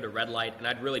cryo chamber to red light, and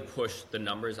I'd really push the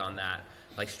numbers on that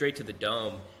straight to the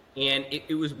dome. And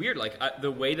it was weird.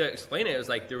 The way to explain it was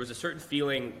there was a certain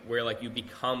feeling where you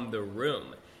become the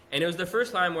room, and it was the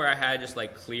first time where I had just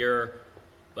clear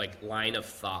line of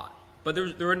thought. But there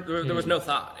was no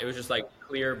thought. It was just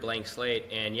clear blank slate.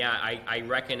 And yeah, I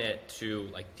reckon it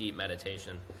to deep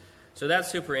meditation. So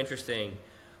that's super interesting.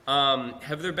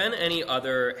 Have there been any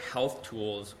other health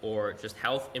tools or just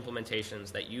health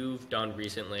implementations that you've done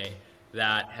recently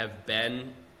that have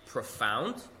been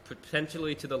profound,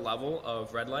 potentially to the level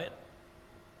of red light?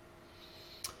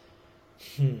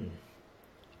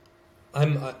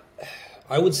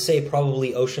 I would say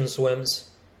probably ocean swims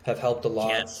have helped a lot.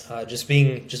 Yes. Just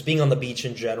being on the beach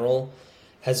in general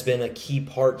has been a key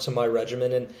part to my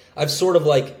regimen, and I've sort of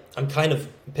I'm kind of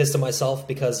pissed at myself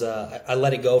because I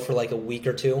let it go for a week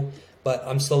or two, but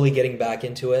I'm slowly getting back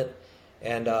into it.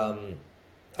 And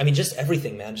just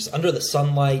everything, man. Just under the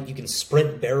sunlight, you can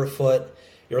sprint barefoot.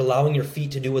 You're allowing your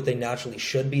feet to do what they naturally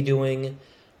should be doing.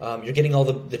 You're getting all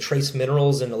the trace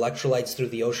minerals and electrolytes through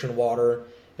the ocean water.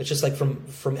 It's just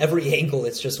from every angle,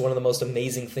 it's just one of the most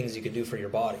amazing things you could do for your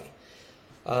body.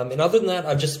 And other than that,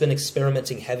 I've just been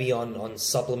experimenting heavy on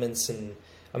supplements, and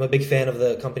I'm a big fan of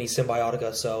the company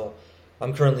Symbiotica, so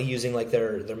I'm currently using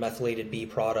their methylated B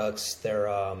products,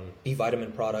 their B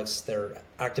vitamin products, their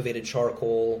activated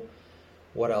charcoal,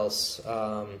 what else?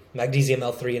 Magnesium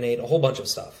L-threonate, a whole bunch of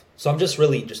stuff. So I'm just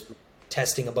really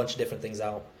testing a bunch of different things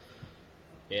out.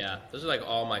 Yeah, those are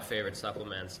all my favorite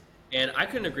supplements. And I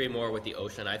couldn't agree more with the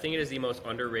ocean. I think it is the most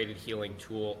underrated healing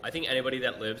tool. I think anybody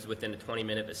that lives within a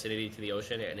 20-minute vicinity to the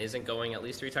ocean and isn't going at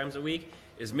least 3 times a week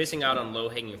is missing out on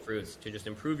low-hanging fruits to just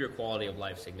improve your quality of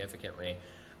life significantly.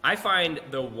 I find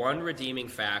the one redeeming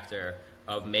factor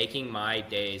of making my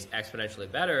days exponentially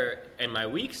better and my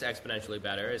weeks exponentially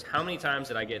better is how many times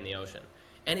did I get in the ocean.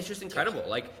 And it's just incredible.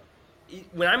 Like,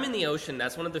 when I'm in the ocean,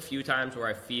 that's one of the few times where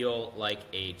I feel like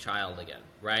a child again,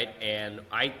 right? And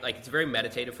it's very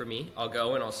meditative for me. I'll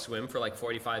go and I'll swim for like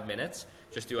 45 minutes,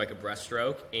 just do like a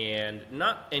breaststroke and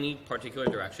not any particular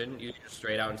direction, usually just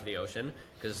straight out into the ocean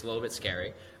because it's a little bit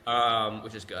scary,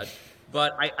 which is good.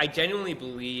 But I genuinely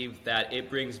believe that it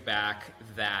brings back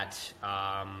that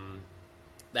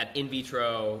that in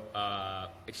vitro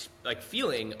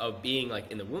feeling of being like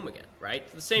in the womb again, right?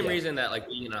 For the same reason that like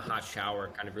being in a hot shower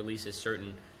kind of releases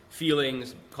certain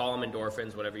feelings, call them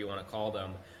endorphins, whatever you want to call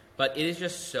them. But it is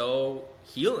just so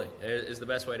healing is the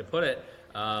best way to put it.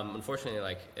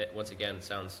 Unfortunately, once again, it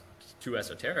sounds too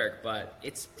esoteric, but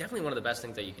it's definitely one of the best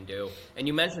things that you can do. And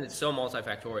you mentioned it's so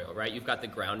multifactorial, right? You've got the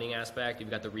grounding aspect,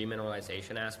 you've got the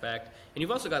remineralization aspect, and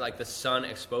you've also got like the sun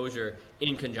exposure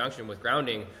in conjunction with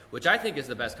grounding, which I think is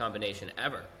the best combination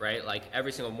ever, right? Like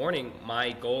every single morning,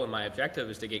 my goal and my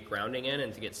objective is to get grounding in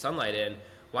and to get sunlight in.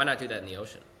 Why not do that in the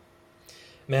ocean?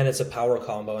 Man, it's a power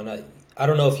combo, and I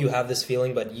don't know if you have this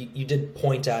feeling, but you did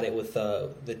point at it with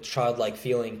the childlike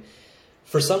feeling.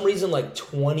 For some reason, like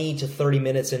 20 to 30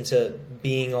 minutes into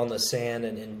being on the sand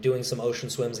and doing some ocean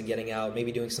swims and getting out,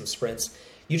 maybe doing some sprints,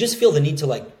 you just feel the need to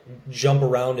like jump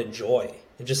around in joy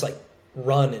and just like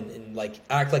run and like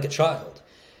act like a child.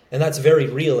 And that's very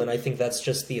real, and I think that's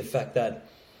just the effect that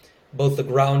both the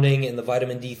grounding and the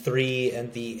vitamin D3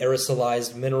 and the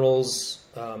aerosolized minerals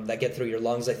that get through your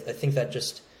lungs, I think that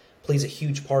just plays a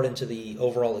huge part into the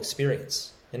overall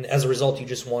experience. And as a result, you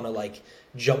just want to like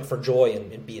jump for joy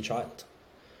and be a child.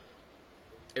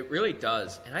 It really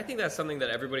does. And I think that's something that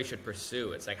everybody should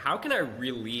pursue. It's like, how can I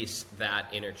release that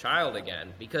inner child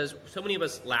again? Because so many of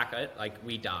us lack it. Like,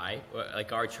 we die.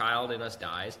 Like, our child in us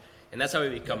dies. And that's how we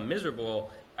become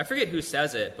miserable. I forget who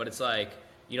says it, but it's like,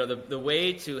 you know, the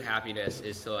way to happiness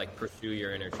is to, like, pursue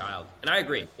your inner child. And I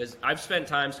agree. Because I've spent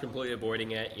times completely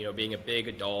avoiding it, you know, being a big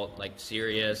adult, like,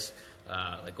 serious,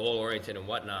 like goal-oriented and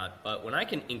whatnot. But when I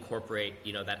can incorporate,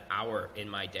 you know, that hour in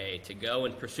my day to go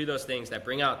and pursue those things that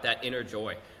bring out that inner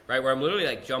joy, right? Where I'm literally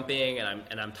like jumping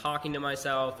and I'm talking to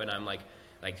myself and I'm like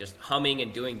just humming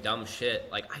and doing dumb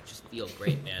shit. Like, I just feel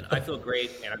great, man. I feel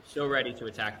great and I'm so ready to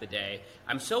attack the day.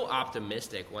 I'm so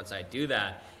optimistic once I do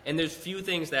that. And there's few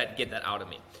things that get that out of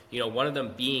me. You know, one of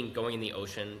them being going in the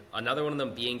ocean. Another one of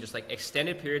them being just like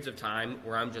extended periods of time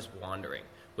where I'm just wandering.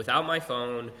 Without my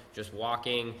phone, just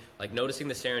walking, like noticing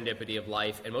the serendipity of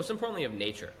life, and most importantly of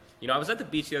nature. You know, I was at the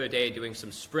beach the other day doing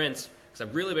some sprints, because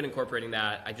I've really been incorporating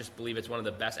that. I just believe it's one of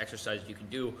the best exercises you can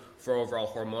do for overall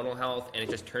hormonal health, and it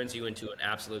just turns you into an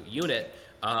absolute unit.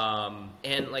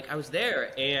 And like, I was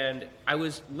there, and I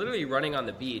was literally running on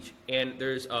the beach, and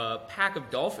there's a pack of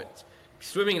dolphins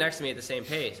swimming next to me at the same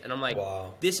pace. And I'm like,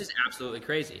 wow, this is absolutely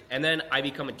crazy. And then I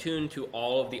become attuned to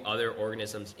all of the other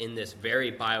organisms in this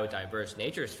very biodiverse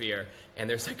nature sphere. And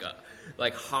there's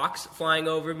like hawks flying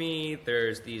over me.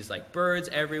 There's these like birds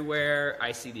everywhere.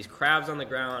 I see these crabs on the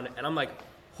ground. And I'm like,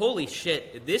 holy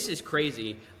shit, this is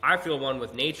crazy. I feel one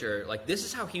with nature. Like, this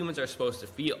is how humans are supposed to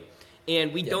feel.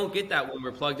 And we don't get that when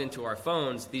we're plugged into our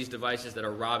phones, these devices that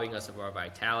are robbing us of our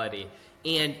vitality.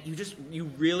 And you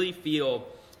really feel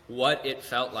what it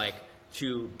felt like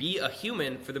to be a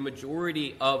human for the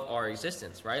majority of our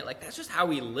existence, right? Like, that's just how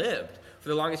we lived for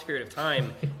the longest period of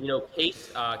time. You know,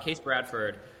 Case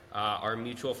Bradford, our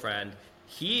mutual friend,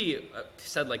 he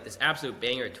said like this absolute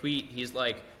banger tweet. He's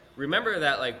like, remember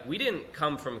that like we didn't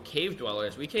come from cave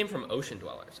dwellers, we came from ocean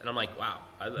dwellers. And I'm like, wow,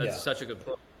 that's such a good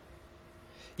point.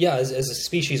 Yeah, as a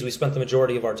species, we spent the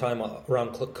majority of our time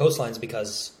around coastlines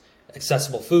because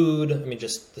accessible food, I mean,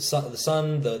 just the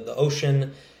sun, the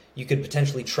ocean. You could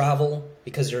potentially travel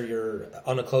because you're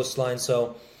on a coastline.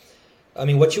 So, I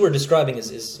mean, what you were describing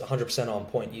is 100% on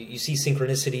point. You see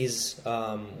synchronicities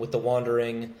with the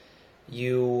wandering.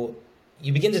 You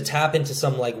begin to tap into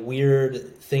some like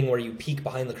weird thing where you peek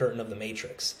behind the curtain of the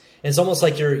Matrix. And it's almost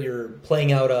like you're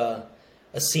playing out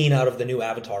a scene out of the new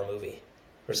Avatar movie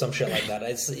or some shit like that.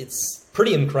 It's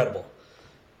pretty incredible.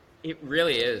 It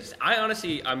really is.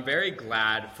 I'm very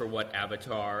glad for what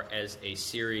Avatar as a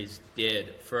series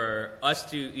did for us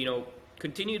to, you know,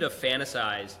 continue to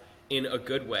fantasize in a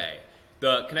good way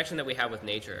the connection that we have with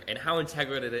nature and how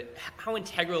integral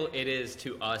it is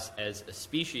to us as a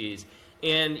species.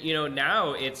 And,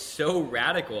 now it's so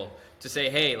radical to say,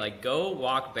 hey, like, go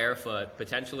walk barefoot,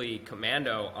 potentially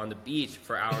commando on the beach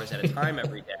for hours at a time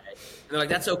every day. And they're like,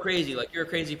 that's so crazy. Like, you're a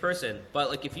crazy person. But,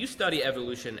 like, if you study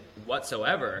evolution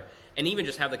whatsoever, and even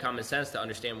just have the common sense to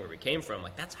understand where we came from,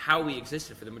 like, that's how we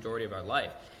existed for the majority of our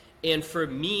life. And for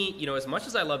me, as much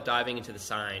as I love diving into the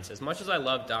science, as much as I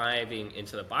love diving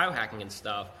into the biohacking and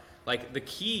stuff, like, the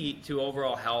key to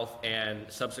overall health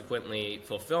and subsequently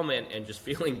fulfillment and just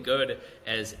feeling good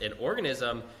as an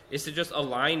organism is to just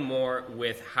align more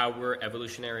with how we're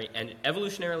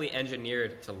evolutionarily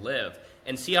engineered to live,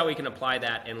 and see how we can apply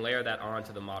that and layer that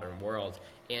onto the modern world.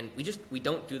 And we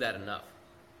don't do that enough.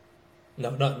 No,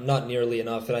 not nearly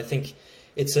enough. And I think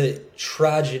it's a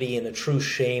tragedy and a true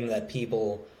shame that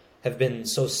people have been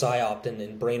so psyoped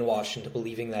and brainwashed into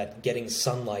believing that getting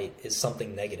sunlight is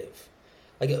something negative.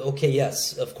 Like, okay,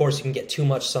 yes, of course you can get too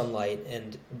much sunlight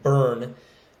and burn,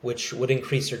 which would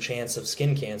increase your chance of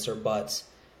skin cancer, but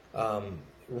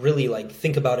really, like,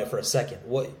 think about it for a second.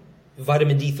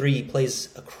 Vitamin D3 plays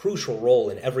a crucial role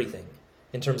in everything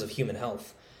in terms of human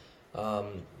health.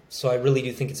 So I really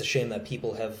do think it's a shame that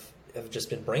people have just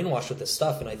been brainwashed with this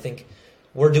stuff, and I think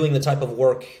we're doing the type of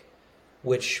work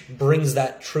which brings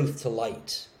that truth to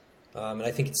light. And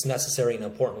I think it's necessary and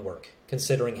important work,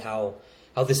 considering how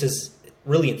this has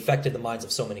really infected the minds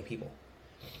of so many people.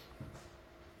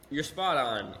 You're spot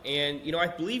on. And, I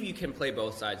believe you can play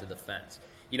both sides of the fence.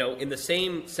 In the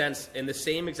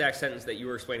same exact sentence that you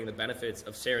were explaining the benefits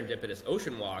of serendipitous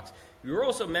ocean walks, you were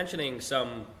also mentioning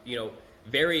some,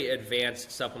 very advanced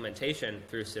supplementation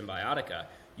through Symbiotica.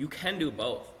 You can do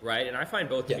both, right? And I find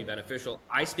both to be beneficial.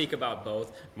 I speak about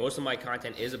both. Most of my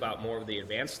content is about more of the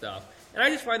advanced stuff. And I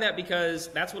just find that because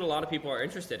that's what a lot of people are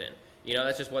interested in.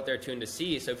 That's just what they're tuned to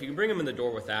see. So if you can bring them in the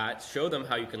door with that, show them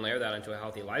how you can layer that into a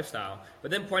healthy lifestyle, but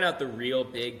then point out the real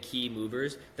big key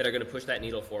movers that are going to push that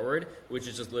needle forward, which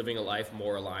is just living a life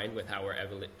more aligned with how we're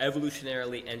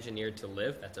evolutionarily engineered to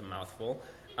live. That's a mouthful.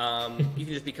 You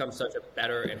can just become such a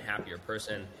better and happier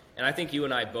person. And I think you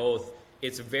and I both,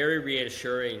 it's very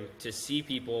reassuring to see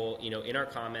people, in our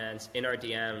comments, in our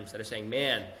DMs that are saying,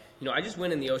 man, I just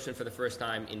went in the ocean for the first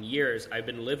time in years. I've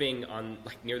been living on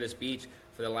near this beach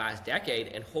for the last decade,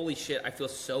 and holy shit, I feel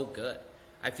so good.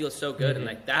 I feel so good,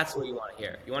 and that's what you want to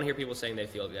hear. You want to hear people saying they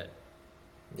feel good.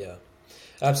 Yeah,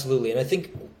 absolutely. And I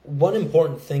think one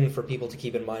important thing for people to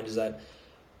keep in mind is that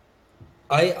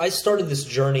I started this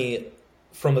journey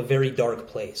from a very dark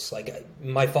place. Like,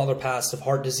 my father passed of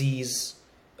heart disease,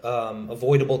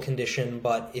 avoidable condition,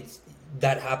 but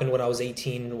that happened when I was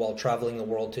 18 while traveling the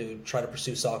world to try to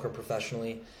pursue soccer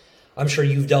professionally. I'm sure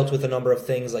you've dealt with a number of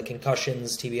things like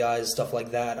concussions, TBIs, stuff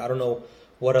like that. I don't know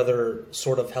what other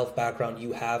sort of health background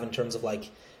you have in terms of, like,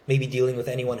 maybe dealing with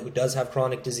anyone who does have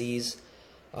chronic disease.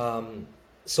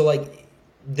 So, like,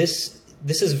 this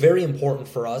is very important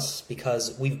for us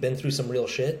because we've been through some real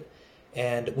shit,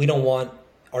 and we don't want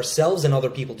ourselves and other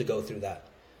people to go through that.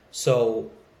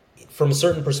 So from a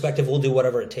certain perspective, we'll do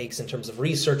whatever it takes in terms of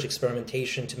research,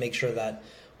 experimentation, to make sure that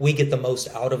we get the most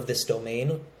out of this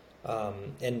domain.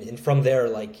 And from there,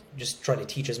 like, just try to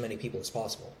teach as many people as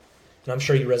possible. And I'm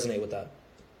sure you resonate with that.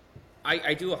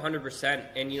 I do 100%.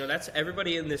 And, that's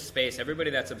everybody in this space,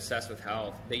 everybody that's obsessed with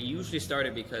health, they usually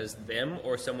started because them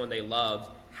or someone they loved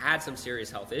had some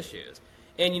serious health issues.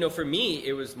 And, for me,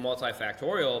 it was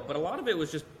multifactorial, but a lot of it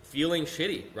was just feeling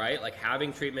shitty, right? Like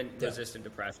having treatment-resistant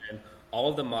depression. All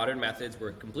of the modern methods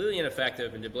were completely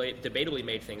ineffective and debatably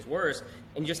made things worse,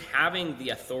 and just having the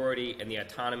authority and the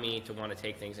autonomy to want to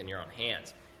take things in your own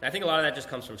hands. And I think a lot of that just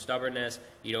comes from stubbornness,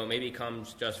 maybe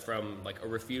comes just from like a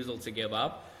refusal to give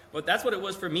up. But that's what it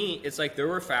was for me. It's like there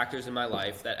were factors in my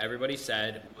life that everybody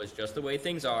said was just the way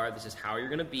things are. This is how you're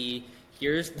going to be.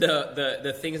 Here's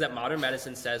the things that modern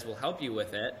medicine says will help you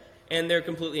with it. And they're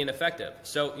completely ineffective.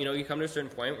 So, you come to a certain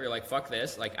point where you're like, fuck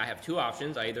this. Like, I have two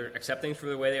options. I either accept things for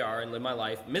the way they are and live my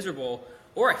life miserable,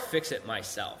 or I fix it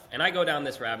myself. And I go down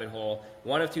this rabbit hole.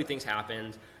 One of two things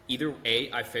happens. Either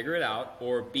A, I figure it out,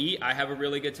 or B, I have a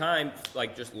really good time,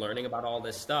 like, just learning about all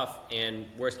this stuff. And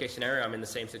worst case scenario, I'm in the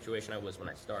same situation I was when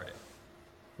I started.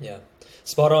 Yeah.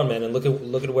 Spot on, man. And look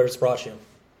at where it's brought you.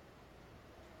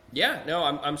 Yeah, no,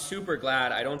 I'm super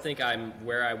glad. I don't think I'm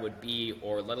where I would be,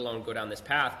 or let alone go down this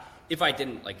path, if I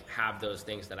didn't have those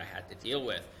things that I had to deal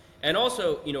with. And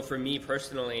also, for me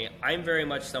personally, I'm very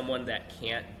much someone that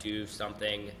can't do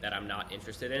something that I'm not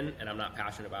interested in and I'm not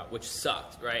passionate about, which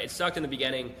sucked, right? It sucked in the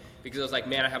beginning because I was like,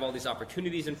 man, I have all these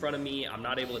opportunities in front of me. I'm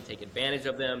not able to take advantage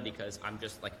of them because I'm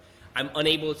just I'm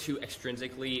unable to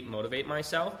extrinsically motivate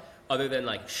myself other than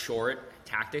short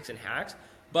tactics and hacks.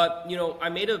 But I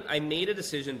made a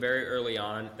decision very early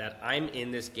on that I'm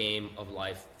in this game of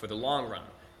life for the long run,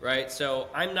 right? So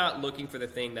I'm not looking for the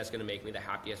thing that's going to make me the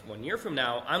happiest 1 year from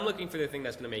now. I'm looking for the thing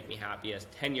that's going to make me happiest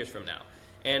 10 years from now.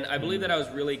 And I believe that I was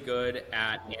really good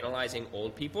at analyzing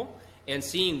old people and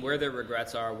seeing where their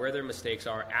regrets are, where their mistakes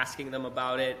are, asking them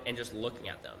about it, and just looking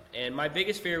at them. And my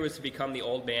biggest fear was to become the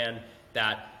old man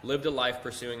that lived a life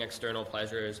pursuing external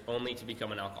pleasures only to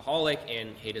become an alcoholic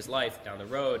and hate his life down the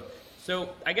road.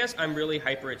 So I guess I'm really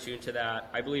hyper attuned to that.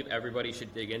 I believe everybody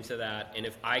should dig into that. And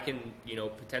if I can,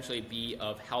 potentially be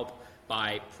of help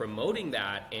by promoting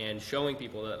that and showing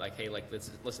people that, like, hey, like,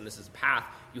 listen, this is a path.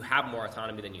 You have more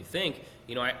autonomy than you think.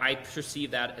 I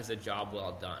perceive that as a job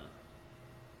well done.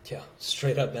 Yeah,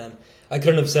 straight up, man. I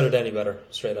couldn't have said it any better,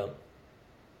 straight up.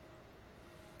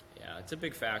 Yeah, it's a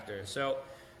big factor. So,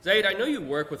 Zaid, I know you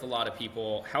work with a lot of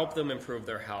people, help them improve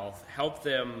their health, help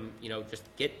them, just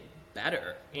get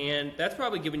better. And that's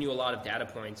probably given you a lot of data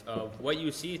points of what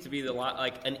you see to be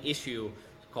an issue,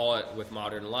 call it, with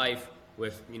modern life,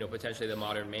 with, potentially the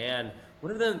modern man.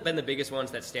 What have been the biggest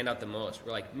ones that stand out the most?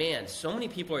 We're like, man, so many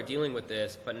people are dealing with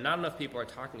this, but not enough people are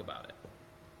talking about it.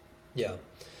 Yeah.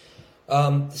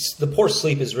 The poor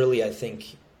sleep is really, I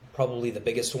think, probably the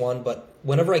biggest one. But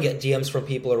whenever I get DMs from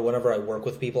people or whenever I work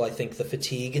with people, I think the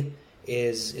fatigue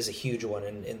is a huge one.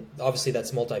 And obviously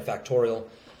that's multifactorial.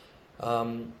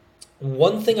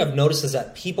 One thing I've noticed is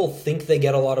that people think they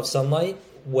get a lot of sunlight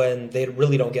when they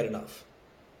really don't get enough.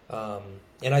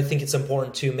 And I think it's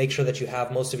important to make sure that you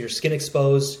have most of your skin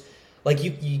exposed. Like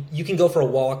you can go for a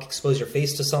walk, expose your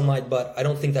face to sunlight, but I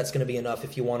don't think that's going to be enough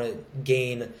if you want to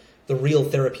gain the real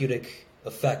therapeutic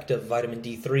effect of vitamin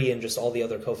D3 and just all the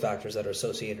other cofactors that are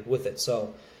associated with it.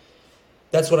 So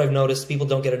that's what I've noticed. People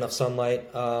don't get enough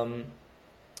sunlight.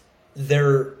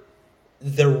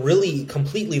 They're really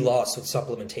completely lost with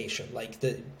supplementation. Like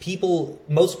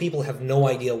most people have no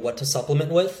idea what to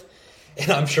supplement with,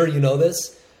 and I'm sure you know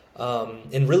this.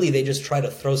 And really, they just try to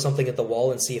throw something at the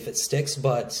wall and see if it sticks.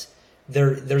 But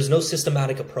there's no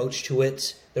systematic approach to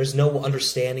it. There's no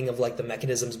understanding of like the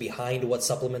mechanisms behind what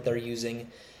supplement they're using,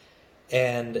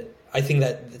 and I think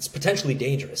that it's potentially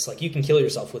dangerous. Like you can kill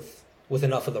yourself with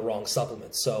enough of the wrong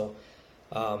supplements. So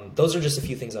those are just a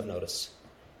few things I've noticed.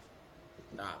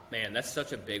 Man, that's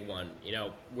such a big one.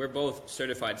 We're both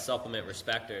certified supplement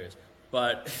respecters,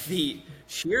 but the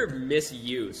sheer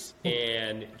misuse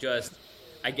and just,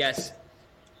 I guess,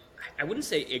 I wouldn't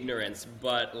say ignorance,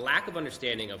 but lack of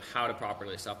understanding of how to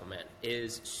properly supplement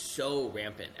is so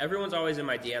rampant. Everyone's always in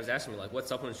my DMs asking me, like, what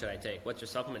supplements should I take? What's your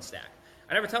supplement stack?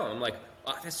 I never tell them. I'm like,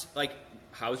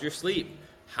 how's your sleep?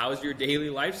 How's your daily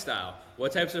lifestyle?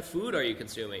 What types of food are you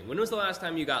consuming? When was the last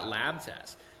time you got lab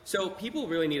tests? So people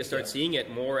really need to start seeing it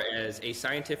more as a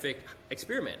scientific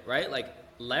experiment, right? Like,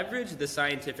 leverage the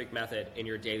scientific method in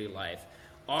your daily life.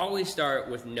 Always start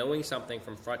with knowing something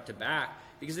from front to back,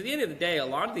 because at the end of the day, a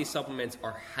lot of these supplements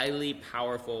are highly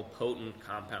powerful, potent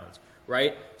compounds,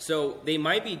 right? So they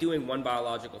might be doing one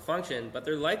biological function, but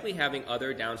they're likely having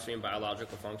other downstream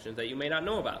biological functions that you may not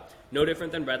know about. No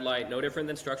different than red light, no different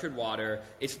than structured water.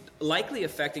 It's likely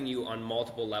affecting you on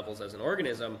multiple levels as an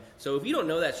organism. So if you don't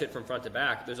know that shit from front to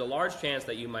back, there's a large chance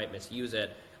that you might misuse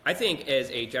it. I think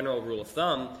as a general rule of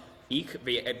thumb,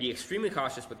 be extremely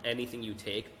cautious with anything you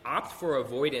take. Opt for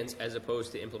avoidance as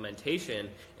opposed to implementation,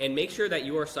 and make sure that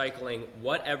you are cycling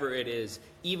whatever it is,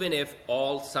 even if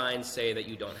all signs say that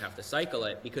you don't have to cycle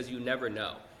it, because you never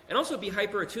know. And also be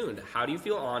hyper attuned. How do you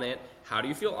feel on it? How do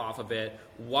you feel off of it?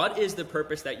 What is the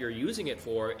purpose that you're using it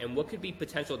for? And what could be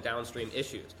potential downstream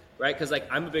issues, right? Because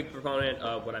I'm a big proponent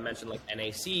of what I mentioned, like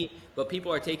NAC, but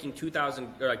people are taking 2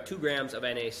 grams of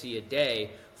NAC a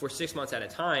day for 6 months at a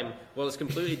time. Well, it's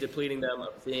completely depleting them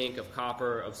of zinc, of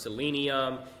copper, of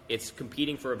selenium. It's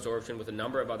competing for absorption with a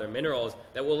number of other minerals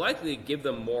that will likely give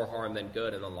them more harm than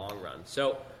good in the long run.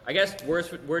 So I guess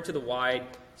word to the wide,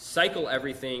 cycle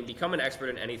everything, become an expert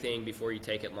in anything before you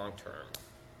take it long term.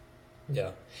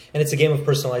 Yeah, and it's a game of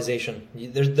personalization.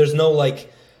 There's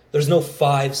no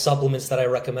 5 supplements that I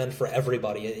recommend for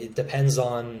everybody. It depends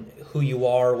on who you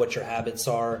are, what your habits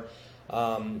are.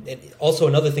 And also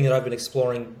another thing that I've been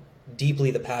exploring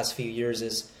deeply the past few years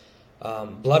is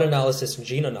blood analysis and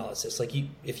gene analysis. Like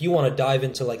if you want to dive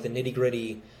into like the nitty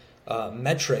gritty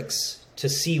metrics to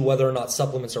see whether or not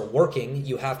supplements are working,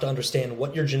 you have to understand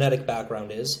what your genetic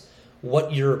background is,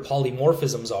 what your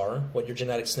polymorphisms are, what your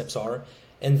genetic SNPs are.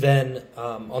 And then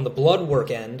on the blood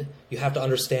work end, you have to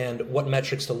understand what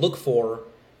metrics to look for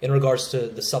in regards to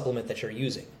the supplement that you're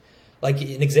using. Like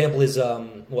an example is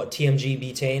TMG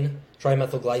betaine,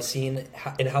 trimethylglycine,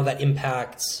 and how that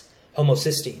impacts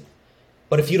homocysteine.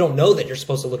 But if you don't know that you're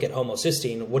supposed to look at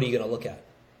homocysteine, what are you going to look at?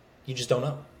 you just don't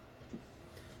know.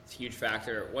 It's a huge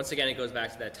factor. Once again, it goes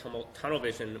back to that tunnel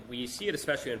vision. We see it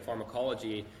especially in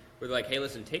pharmacology, where they're like, hey,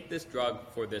 listen, take this drug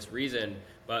for this reason,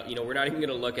 but we're not even going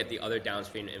to look at the other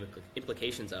downstream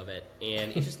implications of it,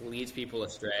 and it just leads people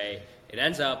astray. It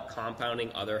ends up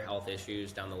compounding other health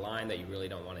issues down the line that you really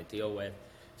don't want to deal with.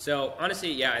 So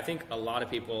honestly, yeah, I think a lot of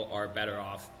people are better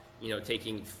off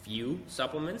taking few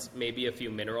supplements, maybe a few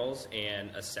minerals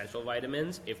and essential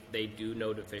vitamins if they do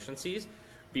know deficiencies,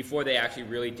 before they actually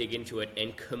really dig into it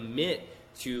and commit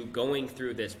to going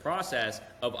through this process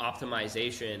of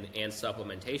optimization and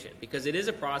supplementation. Because it is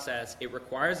a process, it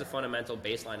requires a fundamental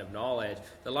baseline of knowledge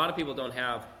that a lot of people don't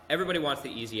have. Everybody wants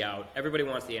the easy out, everybody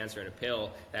wants the answer in a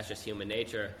pill. That's just human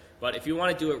nature. But if you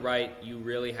want to do it right, you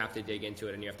really have to dig into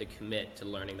it, and you have to commit to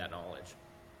learning that knowledge.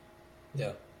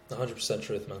 Yeah, 100%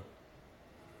 truth, man.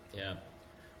 Yeah.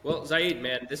 Well, Zaid,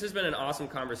 man, this has been an awesome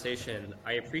conversation.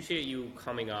 I appreciate you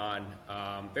coming on.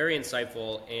 Very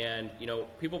insightful. And,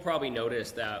 people probably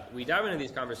noticed that we dive into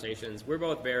these conversations. We're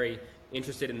both very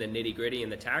interested in the nitty-gritty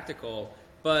and the tactical.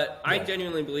 But I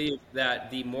genuinely believe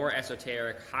that the more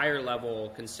esoteric, higher-level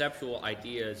conceptual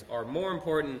ideas are more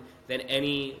important than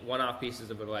any one-off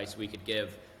pieces of advice we could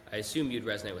give. I assume you'd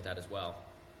resonate with that as well.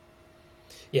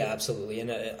 Yeah, absolutely.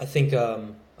 And I think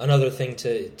another thing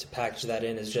to package that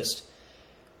in is just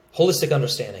holistic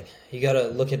understanding. You got to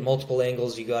look at multiple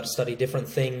angles. You got to study different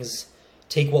things,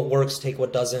 take what works, take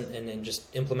what doesn't, and then just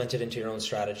implement it into your own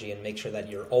strategy and make sure that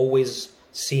you're always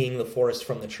seeing the forest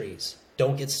from the trees.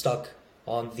 Don't get stuck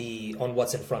on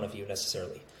what's in front of you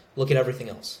necessarily. Look at everything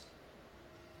else.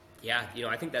 Yeah,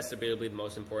 I think that's probably the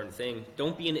most important thing.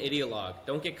 Don't be an ideologue.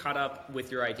 Don't get caught up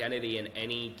with your identity in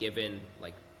any given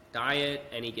diet,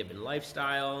 any given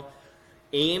lifestyle.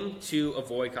 Aim to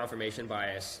avoid confirmation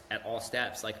bias at all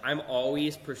steps. I'm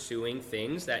always pursuing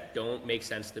things that don't make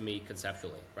sense to me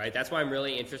conceptually, right? That's why I'm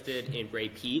really interested in gray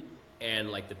peat and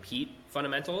the peat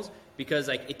fundamentals, because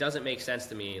it doesn't make sense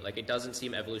to me. It doesn't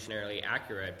seem evolutionarily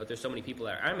accurate, but there's so many people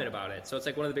that are adamant about it. So it's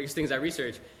one of the biggest things I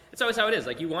research. It's always how it is.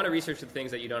 You want to research the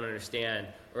things that you don't understand,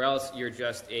 or else you're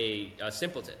just a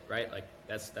simpleton, right?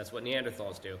 That's what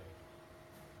Neanderthals do.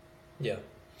 Yeah.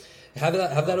 Have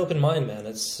that open mind, man.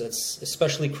 It's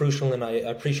especially crucial, and I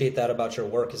appreciate that about your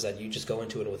work, is that you just go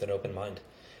into it with an open mind.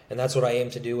 And that's what I aim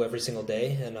to do every single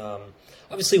day. And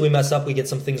obviously we mess up, we get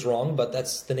some things wrong, but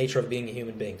that's the nature of being a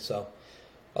human being. So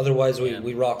otherwise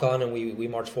we rock on and we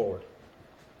march forward.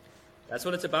 That's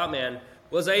what it's about, man.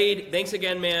 Well, Zaid, thanks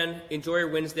again, man. Enjoy your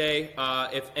Wednesday.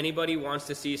 If anybody wants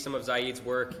to see some of Zaid's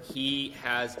work, he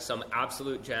has some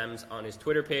absolute gems on his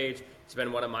Twitter page. It's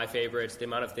been one of my favorites. The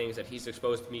amount of things that he's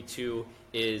exposed me to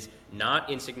is not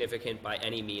insignificant by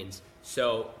any means.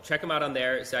 So check him out on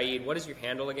there. Zaid, what is your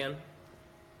handle again?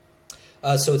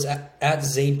 So it's at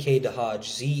Zaid K Dahaj,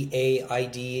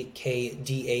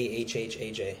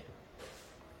 ZaidKDahhaj.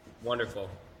 Wonderful.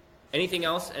 Anything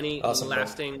else? Any awesome,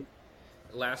 lasting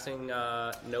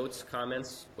notes,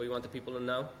 comments, what you want the people to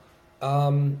know?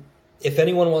 If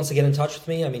anyone wants to get in touch with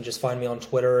me, just find me on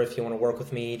Twitter. If you want to work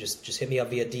with me, just hit me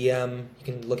up via DM. You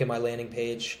can look at my landing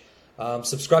page.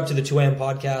 Subscribe to the 2AM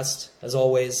podcast. As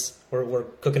always, we're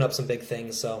cooking up some big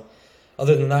things. So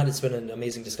other than that, it's been an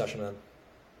amazing discussion, man.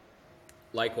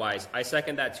 Likewise. I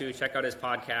second that too. Check out his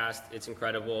podcast. It's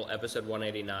incredible. Episode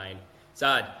 189.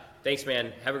 Zaid, thanks,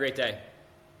 man. Have a great day.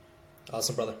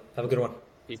 Awesome, brother. Have a good one.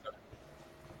 Peace out.